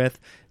in there with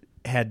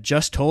had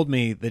just told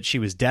me that she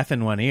was deaf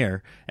in one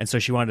ear, and so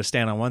she wanted to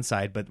stand on one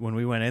side. But when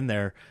we went in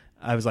there,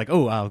 I was like,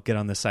 "Oh, I'll get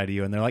on this side of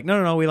you," and they're like,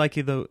 "No, we like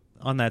you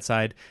on that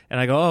side." And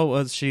I go, "Oh,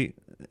 well, she,"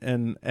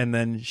 and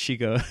then she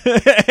go,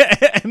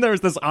 and there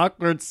was this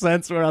awkward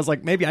sense where I was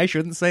like, maybe I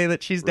shouldn't say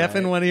that she's deaf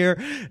in one ear,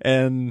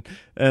 and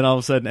all of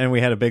a sudden, and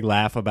we had a big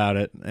laugh about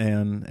it,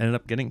 and ended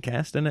up getting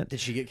cast in it. Did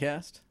she get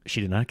cast?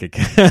 She did not get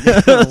cast.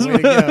 Way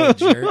to go,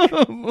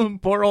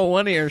 jerk. Poor old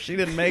one ear, she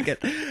didn't make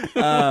it.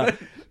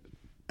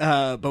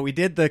 But we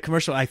did the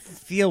commercial. I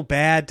feel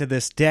bad to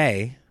this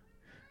day.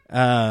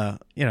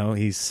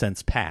 He's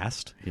since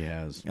passed. He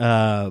has.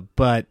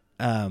 But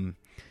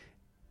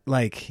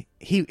like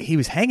he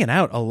was hanging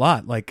out a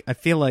lot. Like, I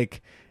feel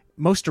like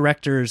most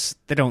directors,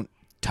 they don't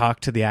talk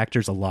to the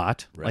actors a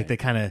lot. Right. Like, they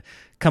kind of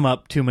come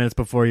up 2 minutes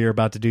before you're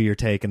about to do your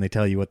take, and they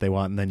tell you what they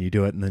want, and then you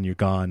do it, and then you're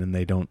gone, and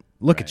they don't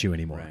look at you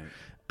anymore.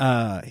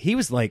 Right. He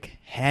was like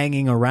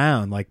hanging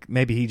around, like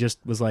maybe he just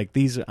was like,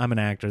 I'm an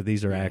actor,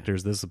 these are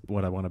actors, this is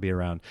what I want to be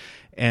around.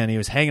 And he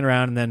was hanging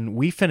around, and then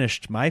we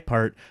finished my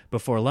part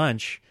before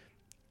lunch,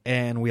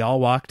 and we all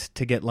walked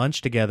to get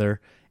lunch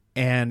together.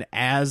 And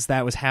as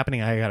that was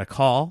happening, I got a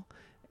call,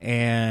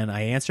 and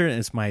I answered it, and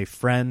it's my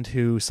friend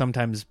who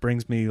sometimes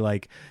brings me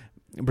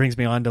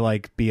on to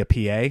like be a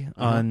PA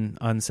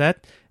on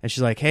set. And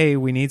she's like, "Hey,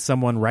 we need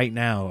someone right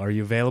now. Are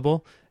you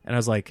available?" And I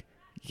was like,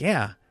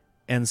 "Yeah."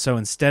 And so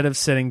instead of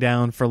sitting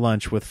down for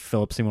lunch with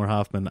Philip Seymour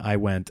Hoffman, I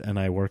went and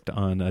I worked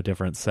on a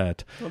different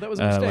set. Well, that was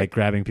a mistake. Like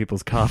grabbing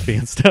people's coffee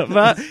and stuff.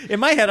 In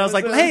my head, I was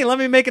like, "Hey, let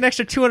me make an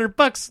extra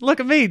 $200. Look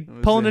at me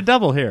pulling a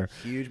double here."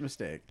 Huge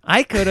mistake.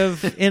 I could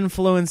have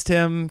influenced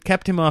him,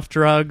 kept him off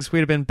drugs. We'd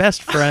have been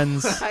best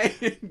friends.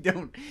 I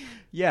don't.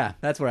 Yeah,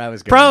 that's where I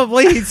was going.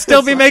 Probably he'd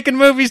still be making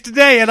movies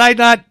today, and I'd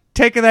not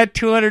taken that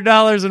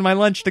 $200 in my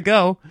lunch to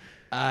go.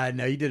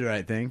 No, you did the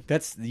right thing.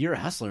 You're a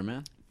hustler,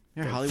 man.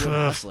 You're a Hollywood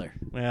hustler.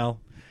 Well,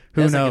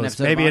 who That's like an knows?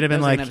 episode Maybe of it'd have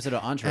been that was like like, an episode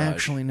of Entourage.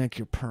 "Actually, Nick,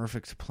 you're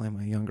perfect to play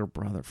my younger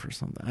brother for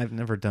something." I've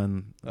never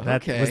done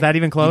that. Okay. Was that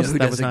even close? You know who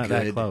That does was a not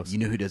that good- close. You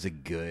know who does a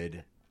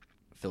good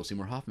Phil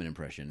Seymour Hoffman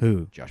impression?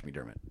 Who? Josh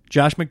McDermott.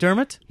 Josh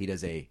McDermott? He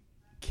does a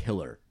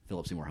killer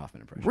Philip Seymour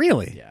Hoffman impression.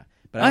 Really? Yeah.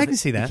 But I don't can think-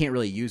 see that. You can't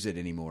really use it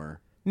anymore.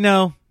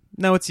 No,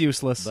 it's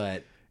useless.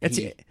 But It's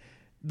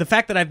the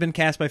fact that I've been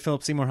cast by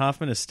Philip Seymour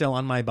Hoffman is still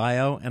on my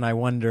bio, and I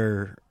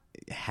wonder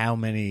how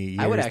many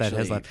I would years that has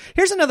actually- left.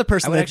 Here's another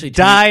person I would that actually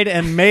turn- died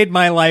and made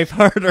my life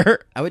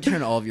harder. I would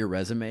turn all of your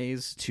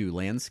resumes to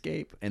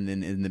landscape, and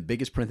then in the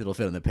biggest print that'll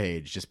fit on the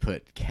page, just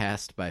put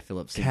cast by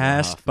Philip Seymour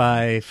Cast Hoffman.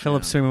 by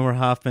Philip Yeah. Seymour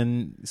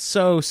Hoffman.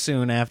 So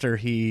soon after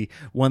he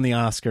won the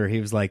Oscar, he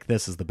was like,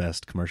 "This is the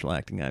best commercial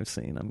acting I've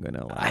seen. I'm going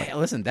to allow it."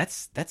 Listen,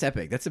 that's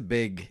epic. That's a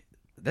big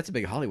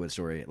Hollywood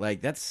story.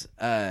 Like that's.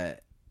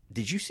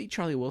 Did you see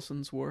Charlie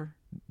Wilson's War?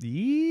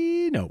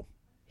 No.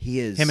 He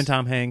is Him and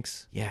Tom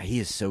Hanks. Yeah, he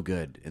is so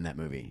good in that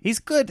movie. He's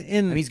good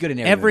in. He's good in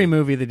every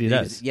movie that he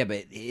does. Yeah,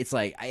 but it's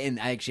like, I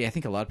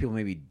think a lot of people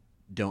maybe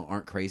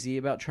aren't crazy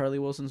about Charlie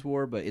Wilson's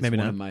War, but it's Maybe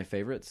one not. of my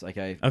favorites. Like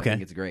I Okay.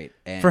 think it's great.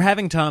 And For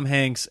having Tom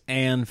Hanks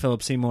and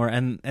Philip Seymour,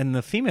 and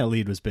the female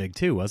lead was big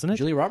too, wasn't it?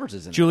 Julia Roberts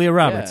is in Julia it.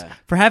 Roberts. Yeah,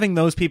 For having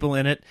those people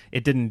in it,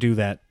 it didn't do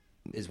that.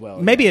 as well.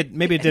 Maybe yeah.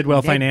 it did well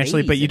Ned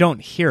financially, Beatty's but you in don't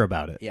hear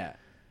about it. it. Yeah,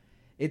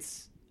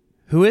 it's.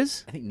 Who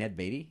is I think Ned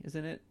Beatty is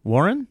in it.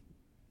 Warren?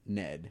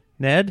 Ned.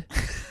 Ned?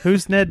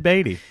 Who's Ned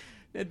Beatty?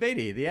 Ned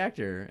Beatty, the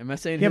actor. Am I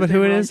saying? Yeah, his but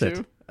who name it wrong is it?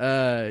 too?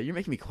 You're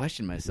making me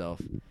question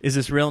myself. Is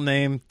his real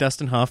name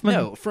Dustin Hoffman?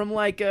 No, from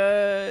like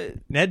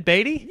Ned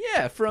Beatty?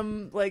 yeah,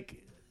 from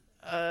like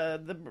the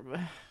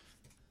Ned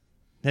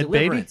Beatty?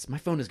 Deliverance. My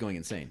phone is going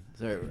insane.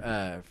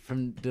 Sorry,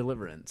 from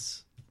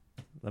Deliverance.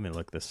 Let me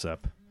look this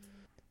up.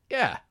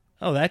 Yeah,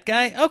 Oh, that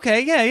guy?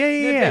 Okay, yeah.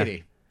 Ned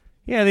Beatty.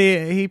 Yeah,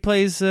 he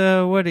plays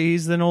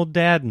he's an old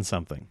dad in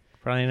something.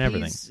 Probably in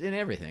everything. He's in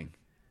everything.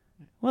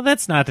 Well,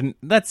 that's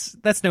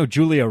no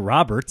Julia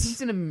Roberts.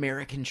 He's an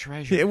American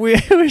treasure. Yeah,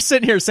 we're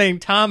sitting here saying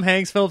Tom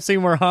Hanks, Philip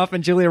Seymour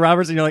Hoffman, Julia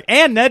Roberts, and you're like,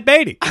 and Ned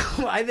Beatty.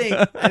 Well, I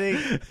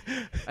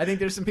think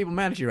there's some people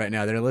mad at you right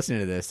now that are listening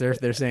to this.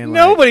 They're saying like,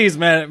 Nobody's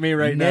mad at me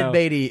right Ned now.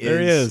 Beatty There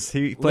he is- is.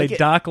 He look played at-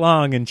 Doc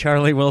Long in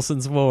Charlie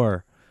Wilson's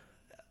War.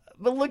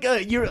 But look,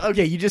 you're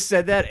okay. You just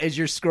said that as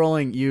you're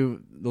scrolling.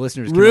 The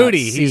listeners, cannot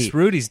Rudy. see. He's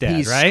Rudy's dad,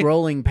 He's right?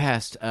 scrolling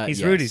past. He's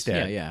yes. Rudy's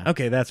dad. Yeah.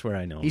 Okay, that's where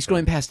I know him He's from.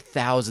 scrolling past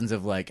thousands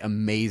of like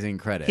amazing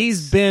credits.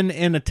 He's been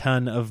in a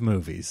ton of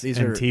movies These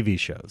and are- TV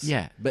shows.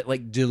 yeah, but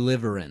like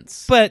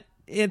Deliverance. But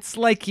it's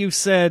like you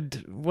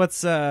said,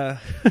 what's you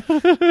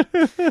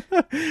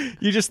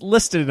just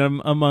listed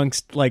him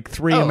amongst like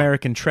three Oh,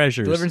 American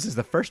treasures. Deliverance is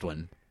the first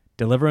one.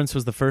 Deliverance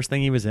was the first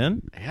thing he was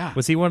in? Yeah.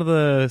 Was he one of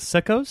the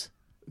sickos?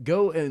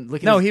 Go and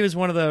look at No, his, he was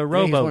one of the yeah,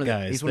 rowboat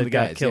guys He's one of that the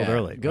got guys, killed yeah.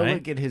 early. Go right?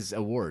 look at his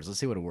awards. Let's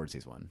see what awards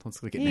he's won.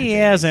 Let's look at Ned He Beatty's.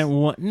 hasn't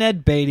won.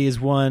 Ned Beatty is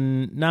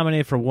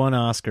nominated for 1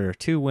 Oscar,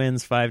 2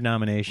 wins, 5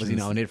 nominations. Was he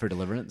nominated for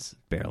Deliverance?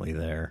 Barely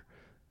there.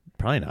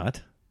 Probably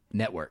not.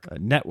 Network.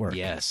 Network.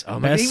 Yes. Oh,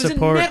 Best he was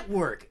support- in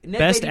Network. Ned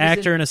Best Beatty was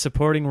actor in a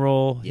supporting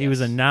role. He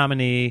was a Yes.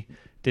 nominee.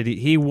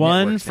 He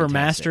won Network's for fantastic.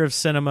 Master of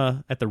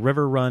Cinema at the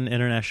River Run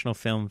International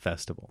Film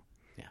Festival.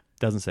 Yeah.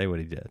 Doesn't say what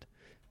he did,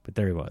 but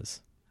there he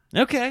was.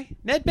 Okay,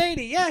 Ned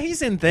Beatty. Yeah,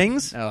 he's in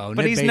things. Oh,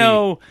 but Ned he's Beatty.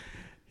 no.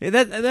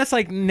 That's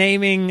like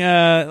naming.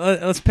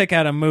 Let's pick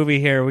out a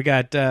movie here. We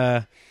got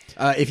Let's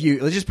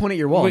just point at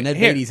your wall. Wait, Ned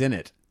here. Beatty's in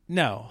it.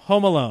 no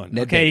Home Alone.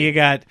 Ned Okay, Beatty. you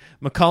got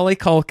Macaulay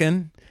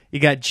Culkin. You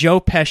got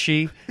Joe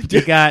Pesci.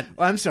 You got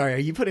Well, I'm sorry. Are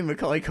you putting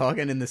Macaulay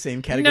Culkin in the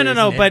same category? no. as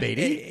Ned But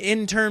Beatty?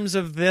 in terms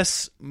of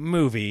this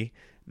movie,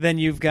 then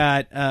you've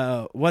got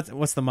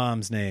what's the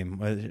mom's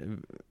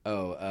name?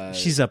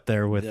 She's up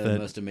there with the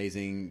most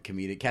amazing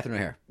comedic, Catherine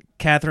O'Hara.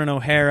 Catherine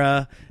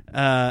O'Hara,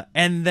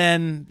 and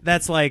then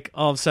that's like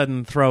all of a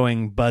sudden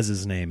throwing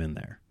Buzz's name in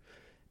there,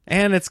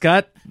 and it's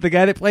got the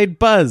guy that played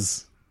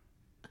Buzz,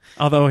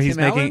 although he's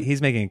Tim Allen?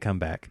 making a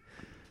comeback.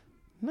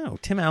 No,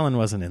 Tim Allen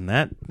wasn't in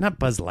that. Not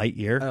Buzz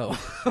Lightyear.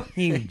 Oh,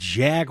 You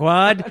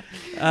jackwad.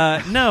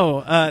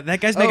 No, that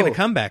guy's making a Oh.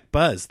 comeback.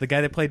 Buzz, the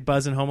guy that played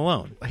Buzz in Home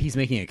Alone. he's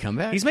making a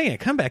comeback. He's making a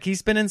comeback.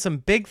 He's been in some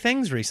big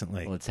things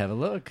recently. Let's have a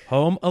look.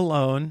 Home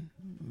Alone.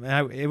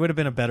 It would have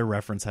been a better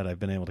reference had I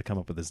been able to come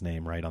up with his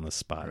name right on the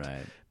spot.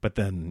 Right. But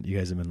then you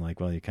guys have been like,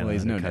 well, you kind Well,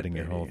 of he's no cutting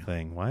Ned your whole Beatty.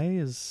 thing. Why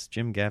is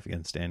Jim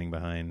Gaffigan standing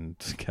behind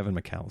Kevin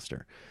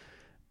McAllister?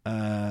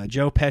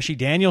 Joe Pesci,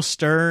 Daniel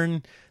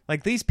Stern.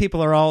 Like, these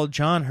people are all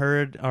John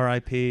Hurd,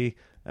 R.I.P.,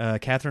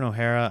 Catherine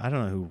O'Hara. I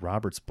don't know who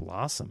Roberts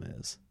Blossom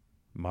is.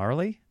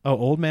 Marley? Oh,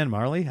 Old Man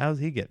Marley? How does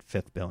he get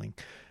fifth billing?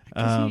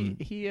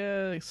 He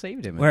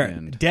saved him at the Where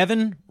end.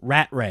 Devin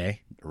Ratray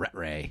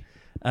Ray.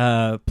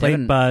 played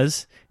Devin-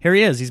 Buzz. Here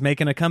he is. He's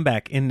making a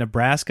comeback in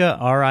Nebraska.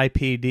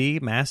 R.I.P.D.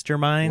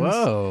 Masterminds.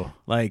 Whoa.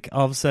 Like,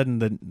 all of a sudden,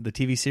 the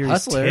TV series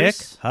Hustlers.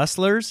 Tick,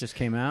 Hustlers, Just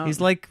came out.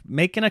 he's like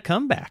making a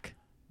comeback.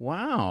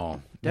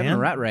 Wow. Devin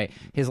Man. Ratray.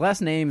 His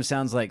last name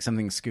sounds like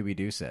something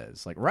Scooby-Doo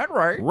says. Like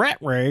Ratray.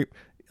 Ratray.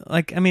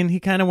 Like, I mean, he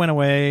kind of went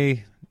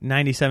away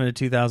 97 to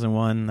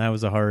 2001. That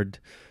was a hard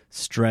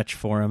stretch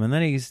for him. And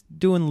then he's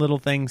doing little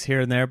things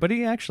here and there. But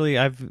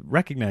I've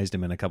recognized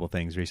him in a couple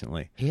things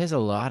recently. He has a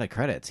lot of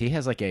credits. He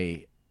has like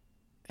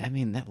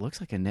that looks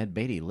like a Ned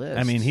Beatty list.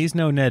 I mean, he's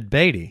no Ned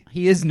Beatty.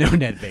 He is no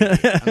Ned Beatty. I'm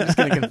just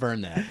going to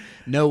confirm that.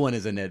 No one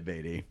is a Ned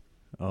Beatty.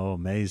 Oh,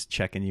 May's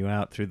checking you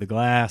out through the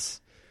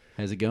glass.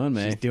 How's it going,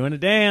 May? She's doing a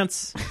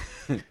dance.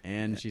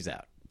 And she's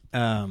out.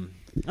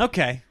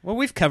 Okay. Well,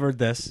 we've covered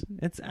this.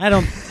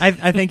 I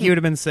think you would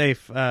have been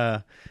safe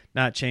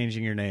not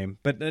changing your name.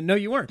 But no,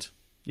 you weren't.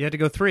 You had to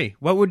go 3.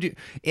 What would you...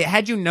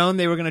 Had you known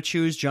they were going to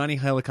choose Johnny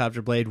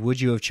Helicopter Blade,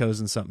 would you have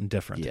chosen something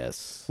different?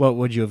 Yes. What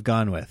would you have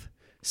gone with?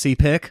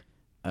 C-Pick?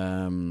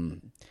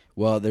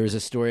 Well, there's a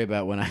story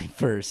about when I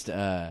first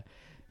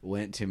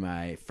went to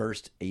my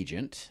first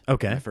agent.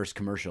 Okay. My first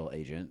commercial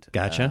agent.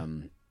 Gotcha.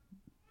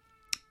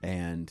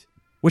 And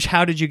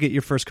How did you get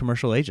your first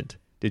commercial agent?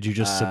 Did you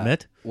just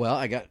submit? well,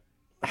 I got.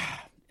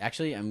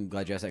 Actually, I'm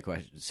glad you asked that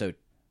question. So,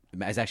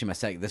 It's actually my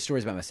second. This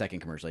story's about my second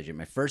commercial agent.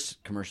 My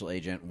first commercial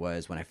agent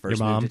was when I first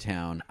Your mom? moved to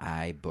town.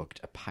 I booked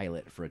a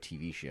pilot for a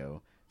TV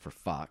show for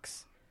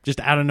Fox. Just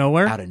out of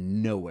nowhere? Out of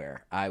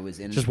nowhere, I was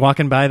in. Just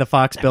walking by the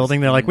Fox building.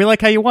 They're like, we like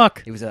how you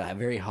walk. It was a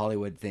very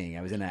Hollywood thing.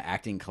 I was in an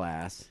acting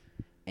class,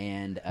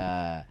 and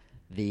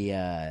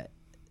the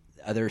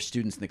other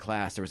students in the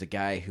class, there was a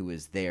guy who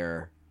was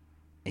there,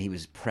 and he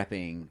was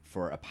prepping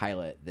for a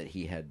pilot that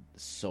he had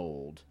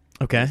sold.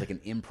 Okay. It was like an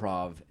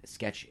improv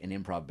sketch, an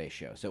improv-based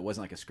show. So it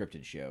wasn't like a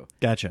scripted show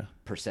Gotcha.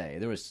 per se.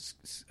 There was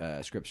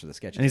scripts for the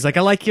sketches. And he's like,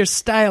 I like your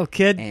style,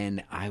 kid.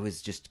 And I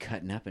was just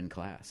cutting up in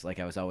class. Like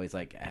I was always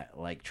like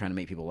trying to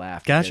make people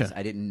laugh. Gotcha. because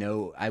I didn't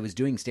know I was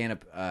doing stand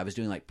up. I was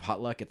doing like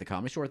potluck at the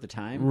Comedy Store at the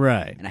time,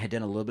 Right. And I had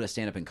done a little bit of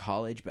stand up in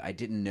college, but I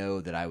didn't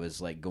know that I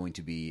was like going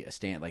to be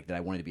that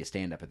I wanted to be a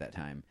stand up at that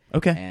time.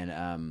 Okay.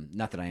 And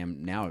not that I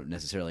am now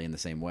necessarily in the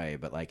same way,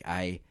 but like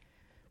I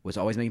was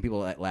always making people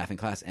laugh in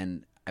class,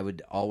 and I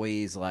would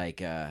always like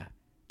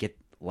get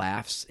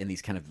laughs in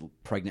these kind of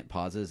pregnant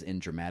pauses in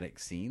dramatic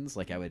scenes.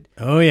 Like I would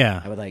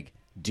like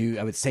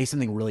I would say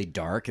something really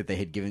dark that they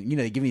had given. You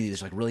know, they give me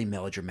this like really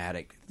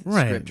melodramatic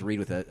script to read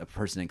with a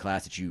person in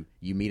class that you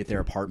meet at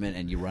their apartment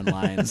and you run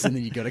lines and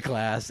then you go to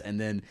class,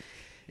 and then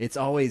it's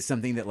always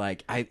something that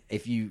like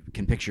if you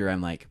can picture,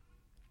 I'm like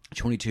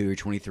 22 or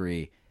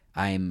 23.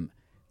 I'm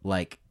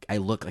like I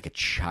look like a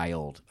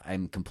child.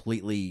 I'm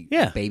completely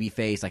baby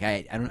faced. Like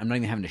I'm not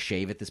even having to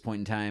shave at this point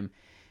in time.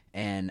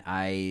 And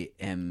I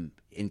am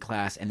in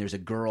class, and there's a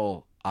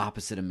girl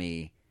opposite of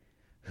me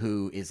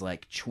who is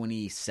like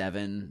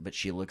 27, but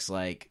she looks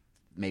like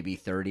maybe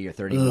 30 or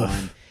 31.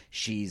 Ugh.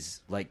 She's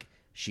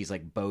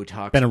like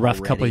Botox. Been a rough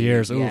already. couple of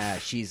years. Yeah,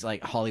 Oof. she's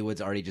like Hollywood's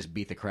already just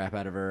beat the crap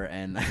out of her,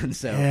 and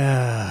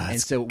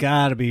so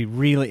gotta be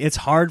really. It's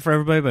hard for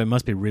everybody, but it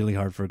must be really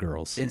hard for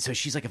girls. And so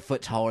she's like a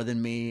foot taller than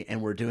me,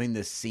 and we're doing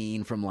this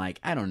scene from like,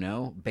 I don't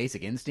know,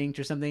 Basic Instinct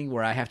or something,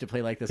 where I have to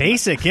play like this.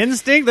 Basic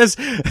Instinct?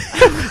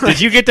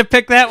 Did you get to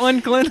pick that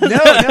one, Clint? No.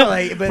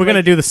 Like, we're going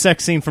to do the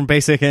sex scene from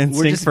Basic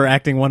Instinct for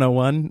Acting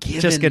 101.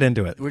 Just get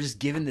into it. We're just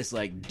given this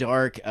like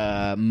dark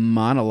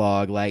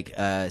monologue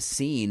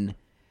scene,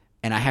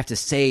 and I have to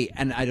say,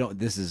 and I don't,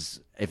 this is,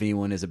 if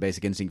anyone is a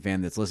Basic Instinct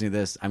fan that's listening to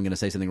this, I'm going to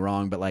say something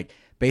wrong, but like,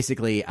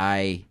 basically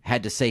I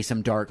had to say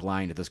some dark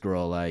line to this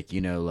girl, like,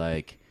 you know,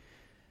 like,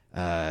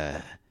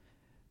 your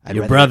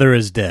brother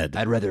is dead.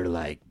 I'd rather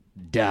like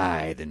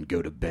die than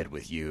go to bed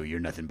with you. You're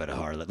nothing but a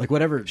harlot. Like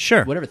whatever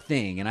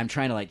thing. And I'm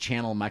trying to like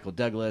channel Michael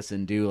Douglas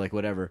and do like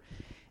whatever.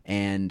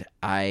 And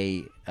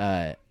I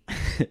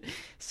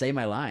say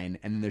my line,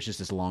 and then there's just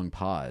this long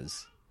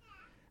pause.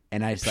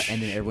 And and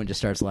then everyone just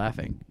starts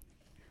laughing.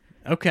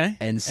 Okay.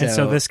 And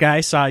so this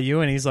guy saw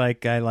you, and he's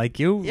like, I like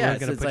you. Yeah, We're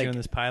going to put you in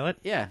this pilot.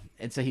 Yeah.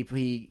 And so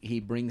he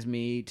brings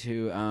me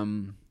to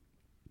an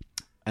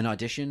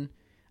audition.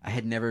 I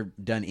had never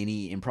done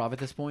any improv at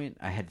this point.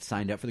 I had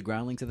signed up for the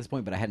Groundlings at this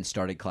point, but I hadn't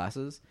started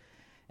classes.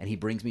 And he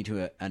brings me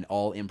to an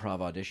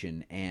all-improv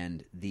audition,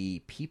 and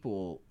the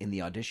people in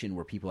the audition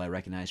were people I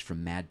recognized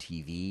from Mad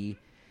TV.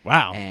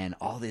 Wow. And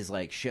all these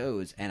like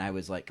shows, and I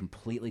was like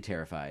completely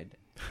terrified.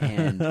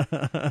 And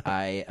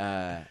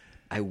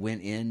I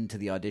went into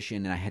the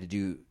audition, and I had to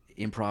do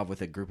improv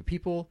with a group of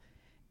people,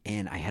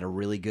 and I had a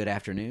really good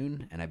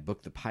afternoon, and I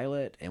booked the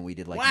pilot, and we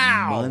did like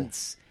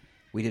months.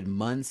 We did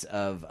months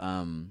of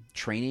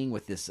training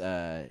with this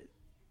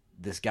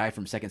guy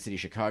from Second City,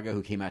 Chicago,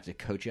 who came out to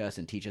coach us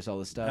and teach us all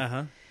this stuff.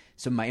 Uh-huh.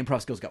 So my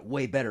improv skills got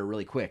way better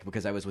really quick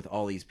because I was with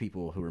all these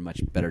people who were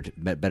much better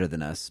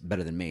than us,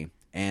 better than me.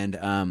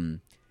 And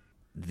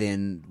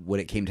then when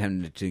it came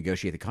time to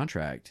negotiate the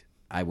contract,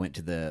 I went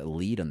to the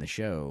lead on the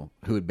show,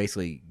 who had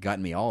basically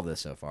gotten me all of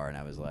this so far, and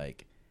I was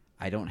like,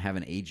 I don't have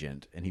an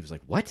agent. And he was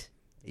like, what?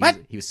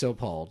 He was so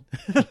appalled.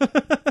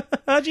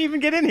 How'd you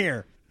even get in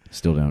here?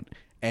 Still don't.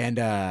 And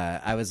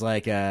I was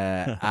like,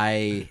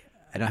 I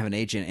don't have an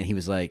agent. And he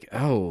was like,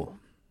 oh,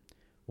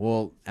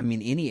 well, I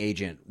mean, any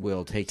agent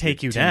will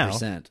take you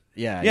 10%. now.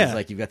 Yeah. He's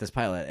like, you've got this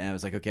pilot. And I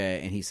was like,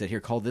 okay. And he said, here,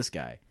 call this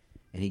guy.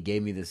 And he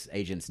gave me this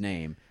agent's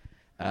name.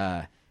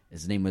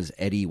 His name was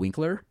Eddie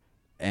Winkler.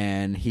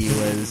 And he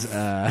was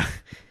a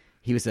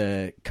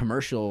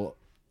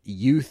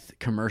youth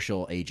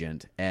commercial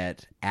agent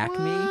at Acme.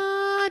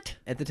 What?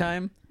 At the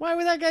time. Why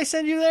would that guy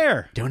send you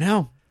there? Don't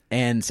know.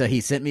 And so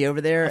he sent me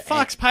over there. A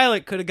Fox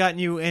pilot could have gotten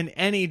you in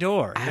any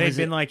door. They'd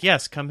been like,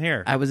 yes, come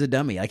here. I was a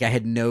dummy. Like, I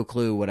had no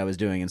clue what I was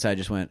doing. And so I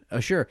just went, oh,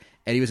 sure.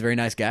 Eddie was a very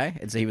nice guy.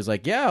 And so he was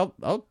like, yeah,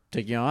 I'll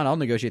take you on. I'll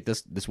negotiate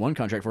this one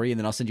contract for you, and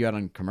then I'll send you out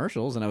on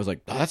commercials. And I was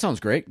like, oh, that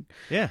sounds great.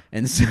 Yeah.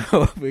 And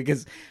so,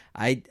 because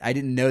I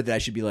didn't know that I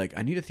should be like,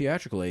 I need a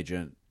theatrical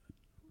agent.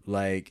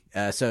 Like,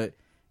 so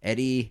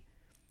Eddie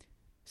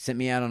sent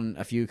me out on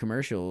a few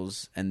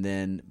commercials, and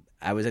then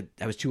I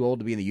was too old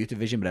to be in the youth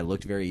division, but I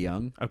looked very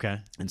young. Okay.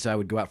 And so I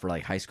would go out for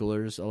like high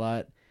schoolers a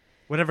lot.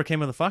 Whatever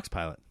came of the Fox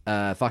pilot?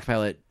 Fox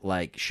pilot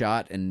like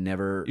shot and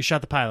never. You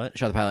shot the pilot?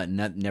 Shot the pilot.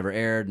 Never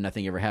aired.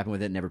 Nothing ever happened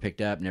with it. Never picked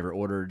up. Never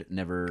ordered.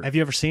 Never. Have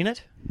you ever seen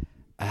it?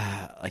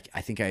 Like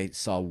I think I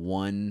saw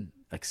one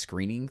like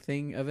screening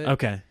thing of it.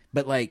 Okay.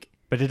 But like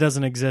But it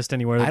doesn't exist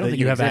anywhere I don't that think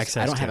you it have exists.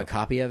 access I don't to. have a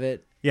copy of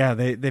it. Yeah,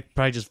 they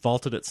probably just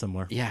vaulted it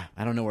somewhere. Yeah,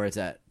 I don't know where it's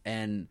at.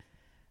 And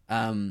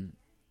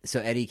so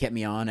Eddie kept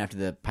me on after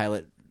the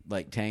pilot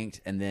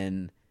tanked, and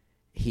then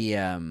he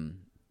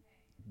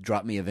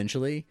dropped me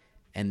eventually.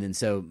 And then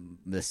so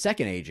the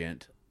second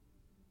agent,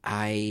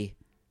 I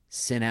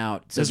sent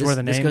out. So This is where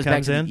the name goes back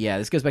comes to in? Yeah,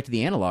 this goes back to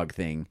the analog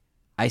thing.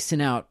 I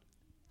sent out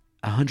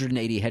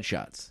 180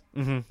 headshots.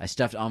 Mm-hmm. I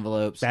stuffed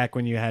envelopes. Back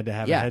when you had to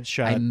have yeah, a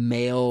headshot. I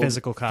mailed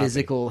physical copy.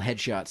 physical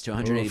headshots to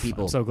 180 Oof,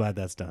 people. I'm so glad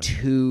that's done.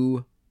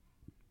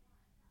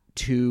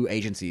 Two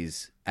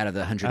agencies out of the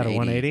 180, Out of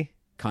 180?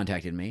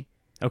 contacted me.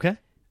 Okay.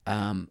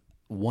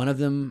 One of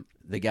them,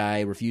 the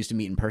guy refused to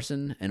meet in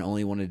person and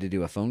only wanted to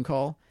do a phone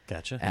call.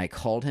 Gotcha. And I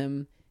called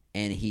him,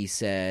 and he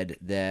said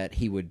that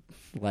he would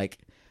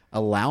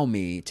allow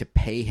me to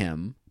pay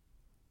him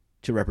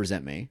to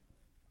represent me,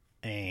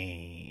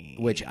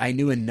 which I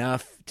knew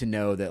enough to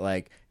know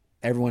that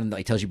everyone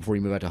tells you before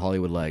you move out to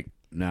Hollywood,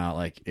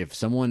 now if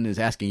someone is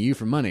asking you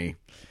for money,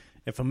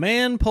 If a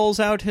man pulls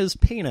out his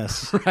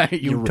penis, right,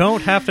 you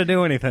don't have to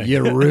do anything.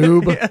 you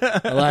rube.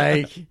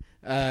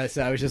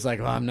 So I was just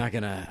well, I'm not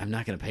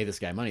gonna pay this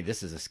guy money.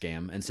 This is a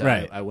scam. And so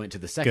Right. I went to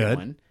the second Good.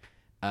 one,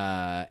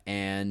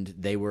 and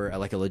they were a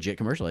legit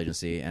commercial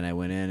agency. And I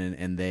went in,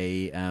 and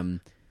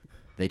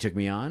they took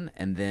me on.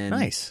 And then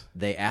Nice.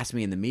 they asked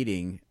me in the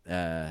meeting.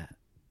 It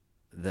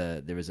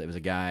was a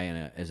guy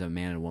and a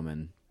man and a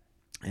woman,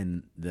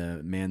 and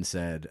the man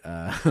said,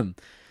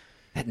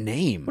 "That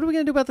name. What are we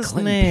gonna do about this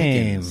Clinton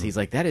name? Pickens." He's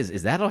like,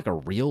 "Is that a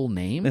real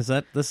name?"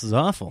 This is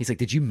awful. He's like,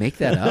 "Did you make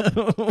that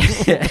up?"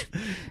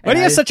 Why do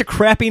you have such a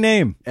crappy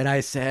name? And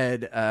I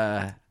said,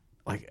 I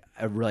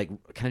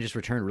kind of just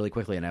returned really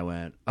quickly, and I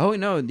went, "Oh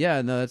no,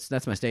 yeah, no,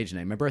 that's my stage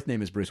name. My birth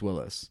name is Bruce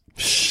Willis."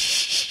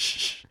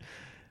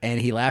 And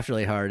he laughed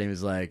really hard, and he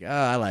was like, "Oh,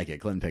 I like it.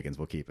 Clinton Pickens.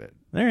 We'll keep it."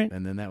 All right.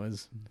 And then that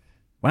was,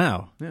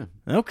 Wow. yeah.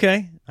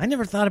 Okay. I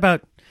never thought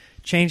about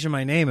changing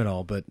my name at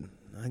all, but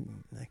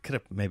I could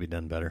have maybe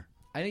done better.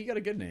 I think you got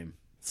a good name.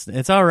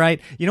 It's all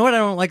right. You know what I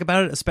don't like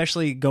about it,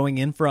 especially going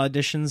in for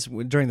auditions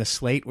during the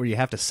slate where you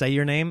have to say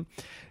your name?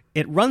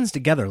 It runs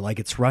together like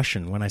it's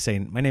Russian when I say,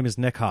 my name is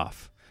Nick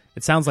Hoff.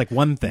 It sounds like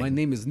one thing. My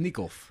name is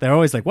Nikov. They're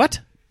always like,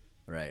 what?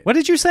 Right. What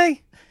did you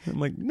say? I'm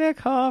like, Nick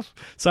Hoff.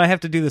 So I have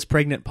to do this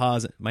pregnant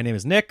pause. My name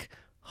is Nick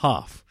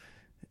Hoff.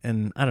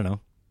 And I don't know.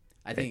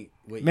 I think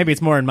Maybe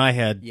it's more in my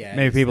head. Yeah,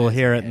 Maybe people it's-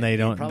 hear it and they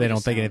probably don't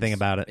just think anything sounds-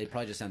 about it. It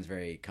probably just sounds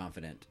very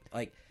confident.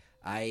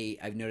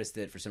 I've noticed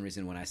that for some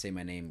reason when I say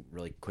my name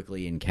really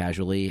quickly and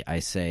casually, I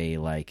say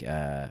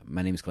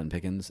my name is Clinton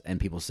Pickens, and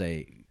people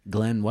say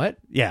Glenn what?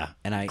 Yeah.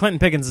 And Clinton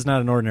Pickens is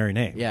not an ordinary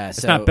name. Yeah, It's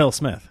so- not Bill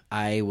Smith.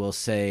 I will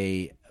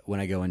say when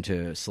I go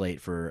into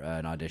Slate for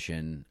an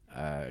audition,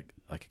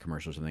 like a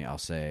commercial or something, I'll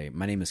say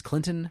my name is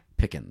Clinton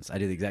Pickens. I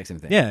do the exact same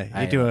thing.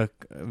 Yeah. You do a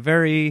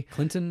very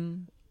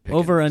Clinton Pickens.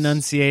 over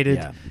enunciated.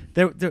 Yeah.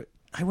 There,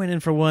 I went in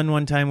for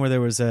one time where there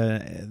was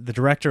the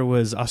director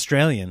was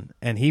Australian,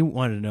 and he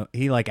wanted to know.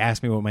 He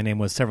asked me what my name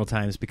was several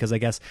times because I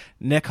guess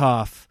Nick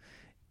Hoff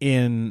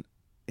in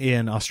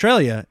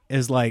Australia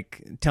is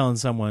like telling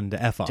someone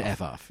to f off. To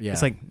F off. Yeah.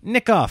 It's like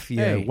Nick off, you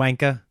Hey.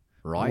 wanker.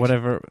 Right.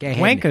 Whatever. Go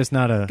ahead, Wanker's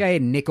not a. Go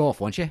ahead and nick off,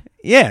 won't you?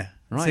 Yeah.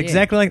 Right, It's yeah.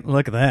 exactly like.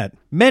 Look at that.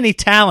 Many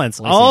talents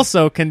Listen.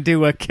 also can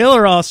do a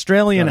killer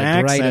Australian Got a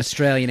accent. great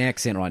Australian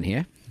accent right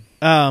here.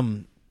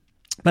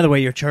 By the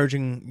way, you're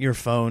charging your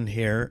phone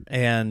here,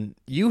 and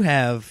you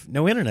have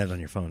no internet on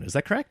your phone. Is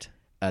that correct?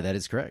 That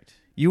is correct.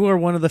 You are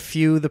one of the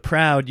few, the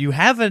proud. You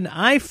have an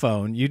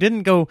iPhone. You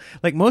didn't go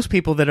like most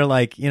people that are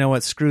like, you know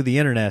what, screw the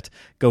internet,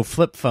 go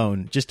flip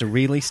phone just to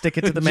really stick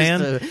it to the Just man.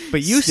 to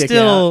But you stick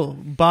still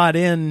bought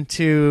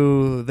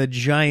into the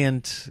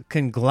giant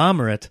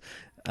conglomerate.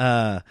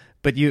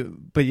 But you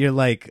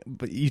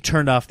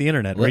turned off the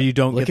internet, where you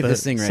don't look get at the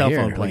this thing right cell here.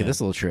 phone Look plan. at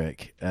this little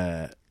trick.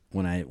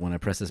 When I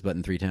press this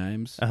button 3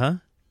 times. Uh-huh.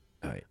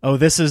 Oh, wait. Oh,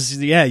 this is,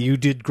 you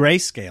did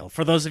grayscale.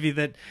 For those of you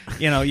that,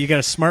 you got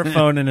a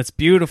smartphone and it's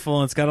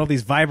beautiful and it's got all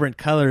these vibrant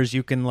colors,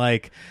 you can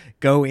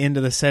go into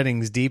the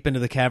settings, deep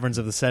into the caverns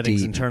of the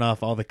settings and turn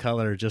off all the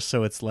color just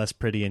so it's less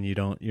pretty and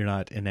you're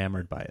not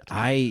enamored by it.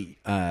 I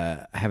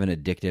have an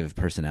addictive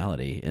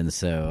personality, and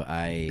so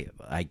I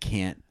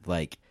can't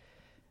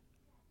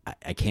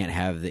I can't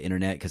have the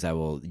internet because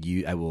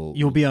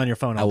You'll be on your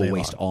phone I all will day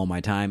waste long. all my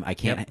time. I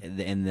can't.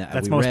 And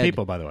That's we most read-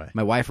 people, by the way.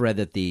 My wife read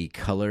that the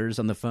colors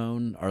on the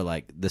phone are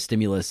the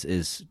stimulus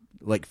is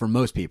for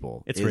most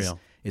people. It's is- real.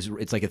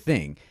 It's like a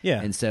thing.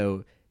 Yeah. And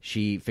so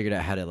she figured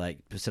out how to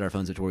set our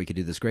phones up to where we could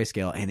do this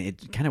grayscale, and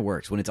it kind of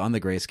works when it's on the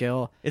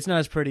grayscale. It's not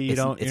as pretty. It's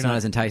You're not not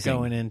as enticing.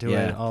 going into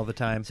Yeah. it all the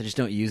time. So just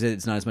don't use it.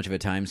 It's not as much of a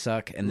time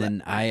suck. And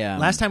then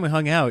Last time we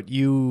hung out,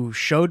 you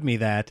showed me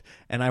that,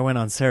 and I went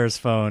on Sarah's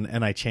phone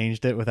and I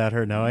changed it without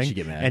her knowing. She'd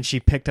get mad. And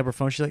she picked up her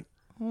phone. She's like,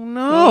 "Oh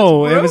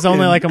no, it was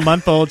only like a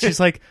month old." She's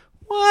like,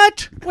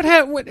 "What? What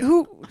happened?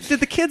 Who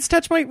did the kids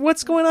touch my?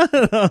 What's going on?"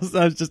 I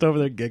was just over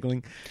there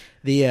giggling.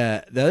 the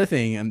other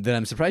thing that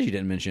I'm surprised you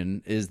didn't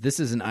mention is this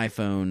is an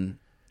iPhone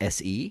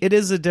SE. It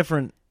is a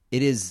different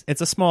It is.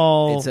 It's a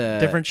small, It's a-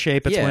 different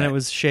shape. It's yeah. when it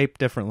was shaped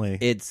differently.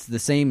 It's the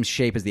same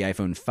shape as the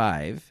iPhone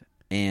 5,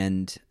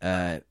 and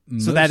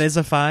So that is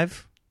a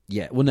 5?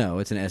 yeah. Well, no,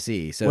 it's an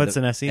SE. So What's the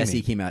an SE SE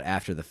mean? came out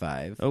after the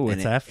 5. Oh, and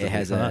it's after it the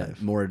has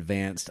 5. a more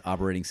advanced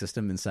operating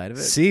system inside of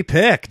it.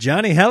 C-Pick,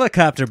 Johnny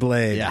Helicopter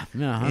Blade. Yeah.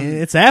 Uh-huh.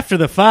 It's after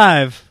the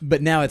 5.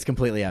 But now it's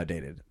completely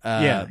outdated.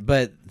 Yeah.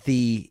 But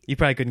the You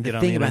probably couldn't get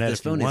on the thing about internet this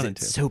if you phone is wanted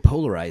it's to. so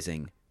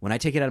polarizing. When I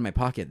take it out of my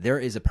pocket, there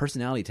is a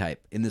personality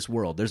type in this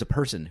world. There's a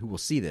person who will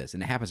see this,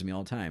 and it happens to me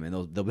all the time. And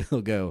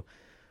they'll go,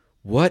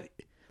 "What?"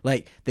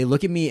 Like they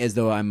look at me as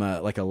though I'm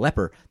like a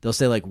leper. They'll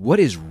say like,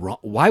 "What is wrong?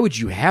 Why would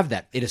you have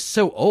that? It is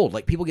so old."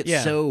 Like people get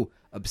Yeah. so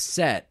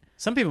upset.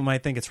 Some people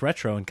might think it's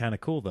retro and kind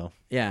of cool, though.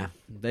 Yeah,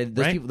 Right?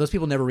 those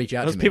people never reach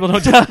out Those to me. people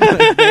don't talk.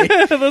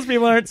 Those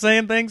people aren't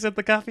saying things at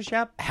the coffee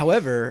shop.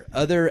 However,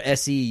 other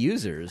SE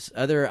users,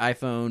 other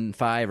iPhone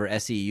 5 or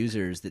SE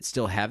users that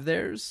still have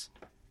theirs,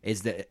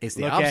 it's the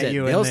Look at opposite.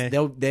 you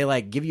and They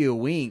like give you a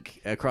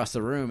wink across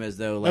the room as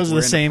though like Those are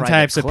we're the in a same private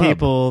types of club.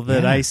 people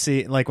that Yeah. I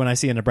see, like when I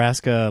see a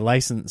Nebraska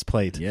license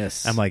plate.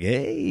 Yes. I'm like,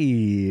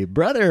 hey,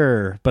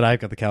 brother. But I've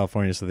got the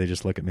California, so they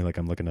just look at me like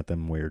I'm looking at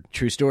them weird.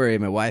 True story.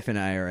 My wife and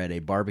I are at a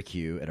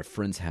barbecue at a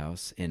friend's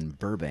house in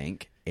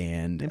Burbank,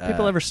 and Did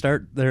people ever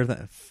start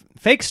their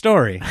fake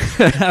story?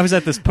 I was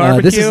at this This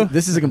barbecue.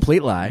 is a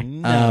complete lie.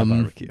 No,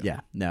 barbecue. Yeah,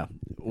 no.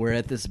 We're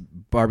at this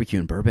barbecue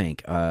in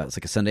Burbank. It's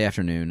like a Sunday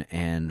afternoon,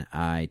 and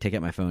I take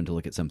out my phone to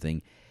look at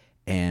something,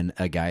 and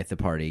a guy at the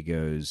party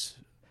goes,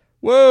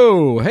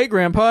 "Whoa, hey,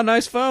 Grandpa,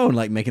 nice phone!"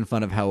 Like making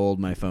fun of how old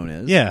my phone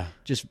is. Yeah.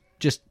 just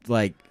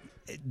like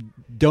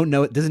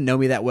doesn't know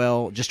me that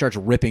well. Just starts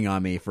ripping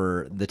on me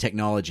for the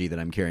technology that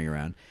I'm carrying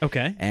around.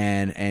 Okay.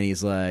 And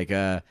he's like,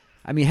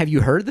 I mean, have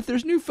you heard that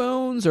there's new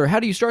phones, or how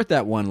do you start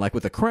that one? Like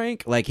with a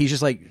crank? Like he's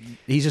just like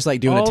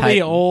doing All a Type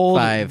the old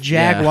 5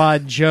 Jaguar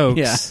jokes.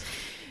 Yeah.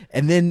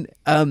 And then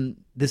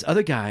this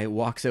other guy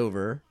walks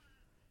over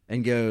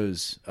and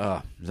goes,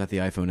 "Oh, is that the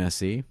iPhone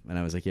SE?" And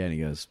I was like, "Yeah." And he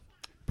goes,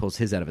 pulls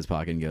his out of his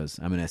pocket and goes,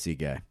 "I'm an SE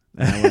guy."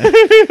 And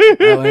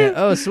I went,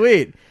 "Oh,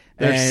 sweet."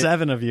 There's And-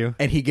 7 of you.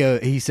 and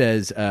he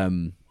says,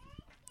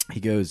 he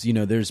goes,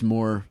 there's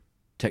more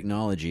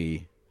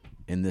technology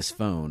in this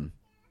phone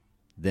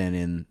than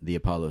in the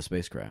Apollo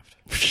spacecraft.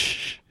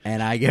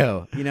 And I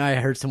go, I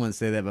heard someone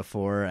say that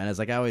before, and I was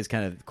like, I always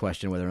kind of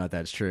question whether or not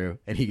that's true.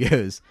 And he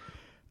goes,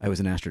 I was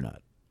an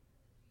astronaut.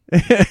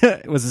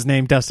 Was his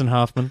name Dustin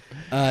Hoffman?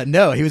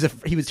 No, he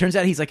was turns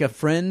out he's like a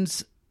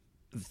friend's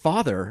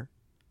father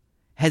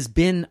has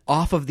been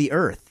off of the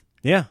Earth.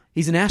 Yeah.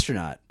 He's an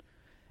astronaut.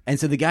 And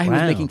so the guy who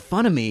was Wow. making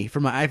fun of me for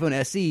my iPhone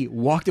SE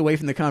walked away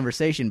from the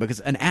conversation because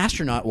an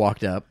astronaut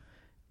walked up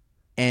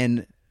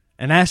and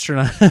An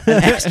astronaut. an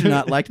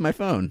astronaut liked my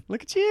phone.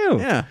 Look at you.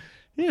 Yeah.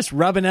 You're just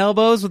rubbing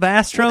elbows with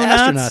astronauts.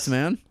 Astronauts,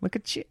 man. Look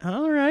at you.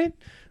 All right.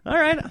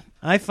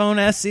 iPhone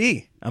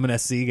SE. I'm an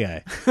SE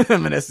guy.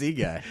 I'm an SE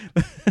guy.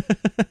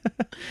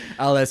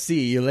 I'll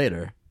see you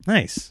later.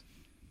 Nice.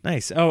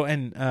 Oh,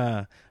 and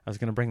I was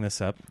going to bring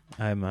this up.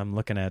 I'm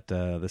looking at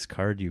this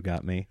card you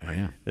got me. Oh,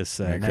 yeah. This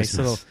Merry nice Christmas.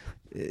 little.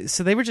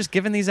 So they were just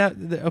giving these out.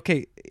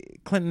 Okay,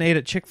 Clinton ate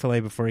at Chick-fil-A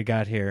before he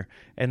got here,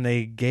 and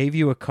they gave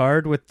you a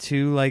card with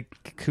 2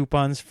 like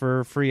coupons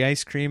for free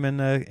ice cream and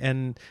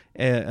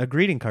a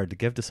greeting card to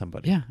give to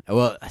somebody. Yeah.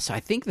 Well, so I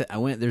think that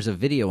there's a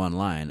video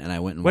online, and I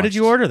went and What did watched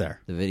you order there?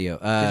 the video.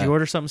 Did you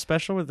order something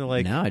special with the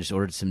like? No, I just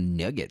ordered some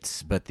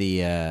nuggets. But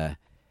the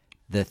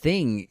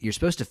thing, you're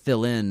supposed to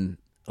fill in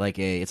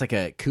it's like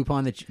a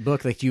coupon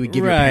book that you would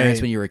give your Right.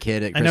 parents when you were a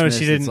kid at I Christmas.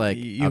 noticed you It's didn't- like,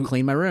 you- I'll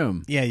clean my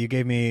room. Yeah, you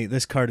gave me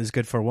this card is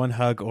good for 1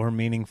 hug or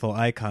meaningful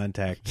eye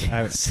contact.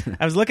 I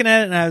was looking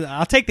at it, and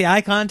I'll take the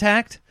eye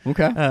contact.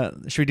 Okay.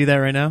 Should we do that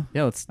right now?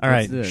 Yeah, let's. All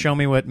let's right, do it. show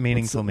me what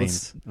meaningful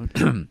Let's-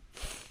 means.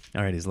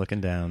 All right, he's looking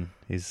down.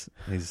 He's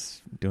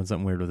doing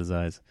something weird with his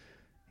eyes.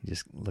 He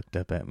just looked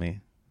up at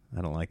me. I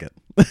don't like it.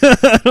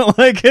 I don't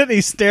like it. He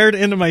stared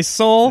into my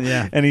soul,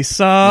 Yeah. and he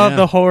saw Yeah.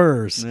 the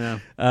horrors. Yeah.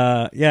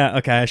 Yeah.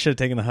 Okay, I should have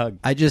taken the hug.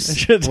 I just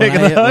should've when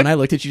taken I, the hug. when I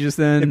looked at you just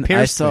then, It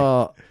pierced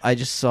I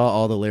just saw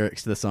all the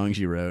lyrics to the songs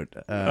you wrote.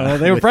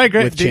 They were probably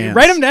great. With Chance.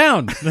 Write them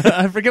down.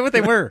 I forget what they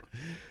were.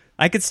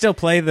 I could still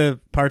play the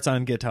parts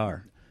on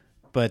guitar,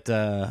 but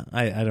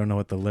I don't know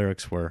what the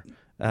lyrics were.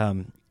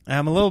 I'm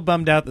a little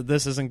bummed out that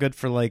this isn't good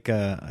for like.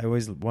 I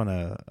always want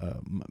a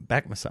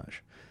back massage.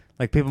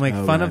 Like people make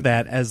fun of right.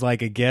 that as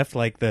like a gift,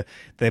 like the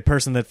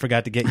person that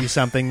forgot to get you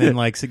something then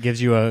like gives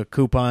you a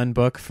coupon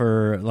book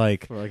for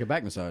like For like a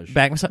back massage.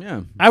 back massage.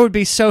 Yeah. I would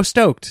be so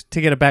stoked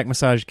to get a back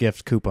massage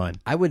gift coupon.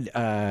 I would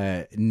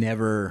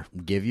never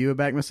give you a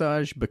back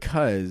massage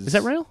because Is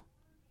that real?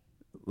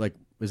 Like,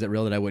 is that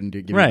real that I wouldn't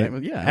give you a Right. back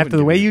massage? Yeah. I After wouldn't the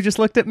give way you- you just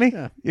looked at me.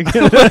 Yeah. You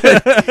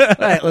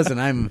Right, listen,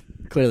 I'm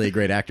clearly a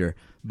great actor,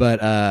 but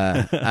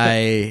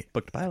I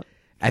booked pilot.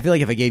 I feel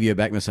like if I gave you a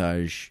back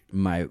massage,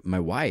 my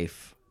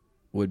wife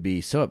would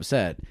be so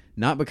upset.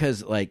 Not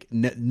because like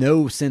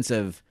no sense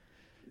of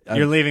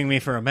You're leaving me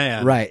for a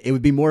man. right. It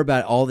would be more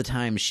about all the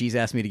time she's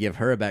asked me to give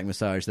her a back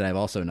massage that I've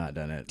also not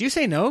done it. Do you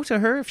say no to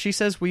her if she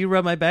says, "Will you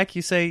rub my back?"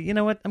 You say, "You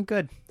know what? I'm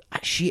good."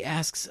 She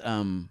asks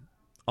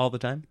All all the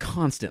time?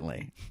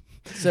 Constantly.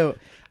 So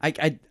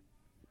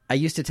I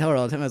used to tell her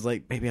all the time, I was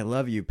like, baby, I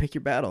love you. Pick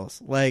your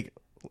battles. Like,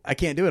 I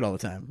can't do it all the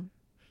time.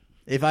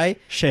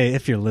 Shay,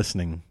 if you're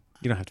listening,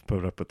 you don't have to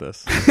put up with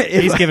this.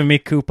 He's giving me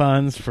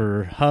coupons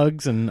for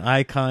hugs and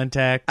eye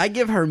contact. I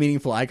give her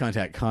meaningful eye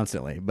contact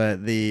constantly, but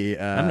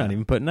I'm not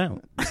even putting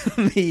out.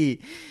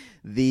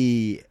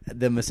 the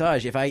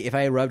massage, if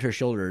I rubbed her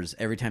shoulders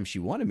every time she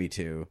wanted me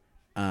to,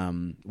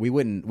 we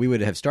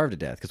would have starved to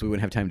death because we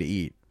wouldn't have time to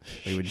eat.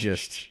 We would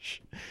just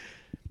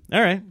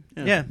All right.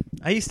 Yeah.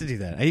 I used to do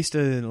that. I used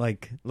to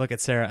like look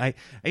at Sarah. I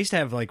used to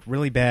have like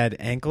really bad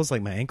ankles.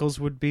 Like my ankles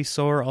would be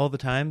sore all the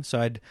time. So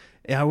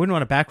I wouldn't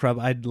want a back rub.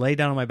 I'd lay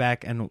down on my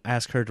back and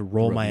ask her to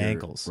roll my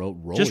ankles.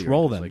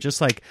 Roll them.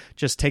 Like,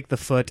 just take the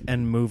foot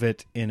and move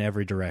it in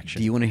every direction.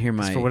 Do you want to hear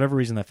for whatever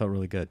reason that felt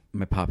really good.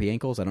 My poppy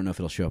ankles? I don't know if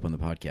it'll show up on the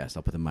podcast.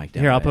 I'll put the mic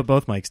down. Here, I'll put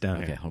both mics down.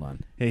 Okay, here. hold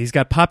on. Yeah, he's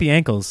got poppy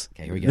ankles.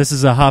 Okay, here we go. This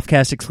is a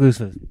Hofcast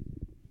exclusive.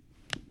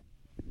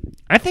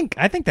 I think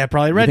that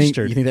probably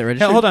registered. You think that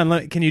registered? Hey, hold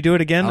on. Can you do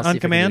it again I'll see on if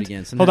I can command? do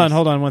it again.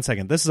 Hold on 1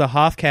 second. This is a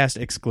Hofcast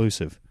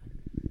exclusive.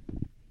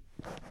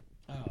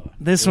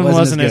 This It one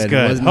wasn't as as good.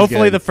 It good. wasn't as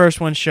Hopefully good. the first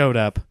one showed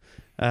up.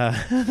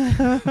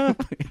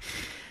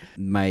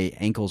 My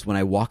ankles, when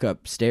I walk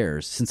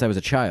upstairs, since I was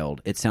a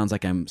child, it sounds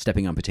like I'm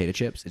stepping on potato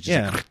chips. It's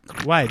just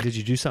Yeah. Why? Did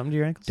you do something to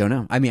your ankles? Don't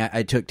know. I mean,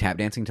 I took tap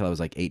dancing until I was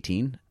like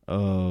 18.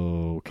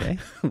 Okay.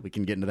 We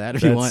can get into that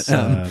if you want.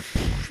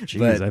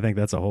 Jeez, I think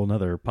that's a whole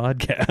nother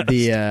podcast.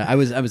 I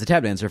was a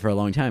tap dancer for a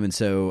long time, and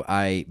so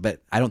I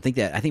don't think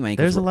that. I think my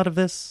ankles. There's a were lot of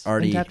this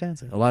already in tap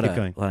dancing. a lot Keep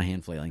of going.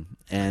 hand flailing,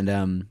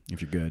 and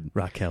if you're good,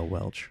 Raquel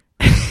Welch.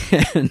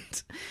 and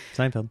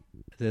Seinfeld.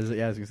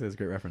 yeah, I was gonna say it's a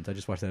great reference. I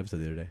just watched that episode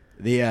the other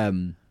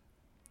day.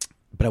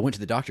 But I went to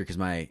the doctor because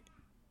I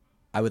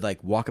would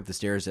like walk up the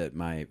stairs at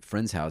my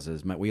friends'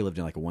 houses. We lived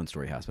in like a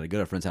 1-story house, but I'd go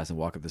to a friend's house and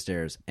walk up the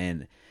stairs,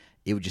 and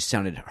it would just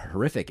sounded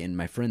horrific. And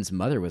my friend's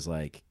mother was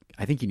like,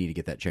 "I think you need to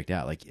get that checked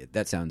out. Like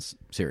that sounds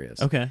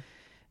serious." Okay.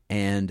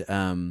 And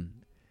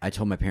I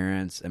told my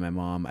parents and my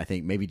mom. I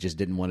think maybe just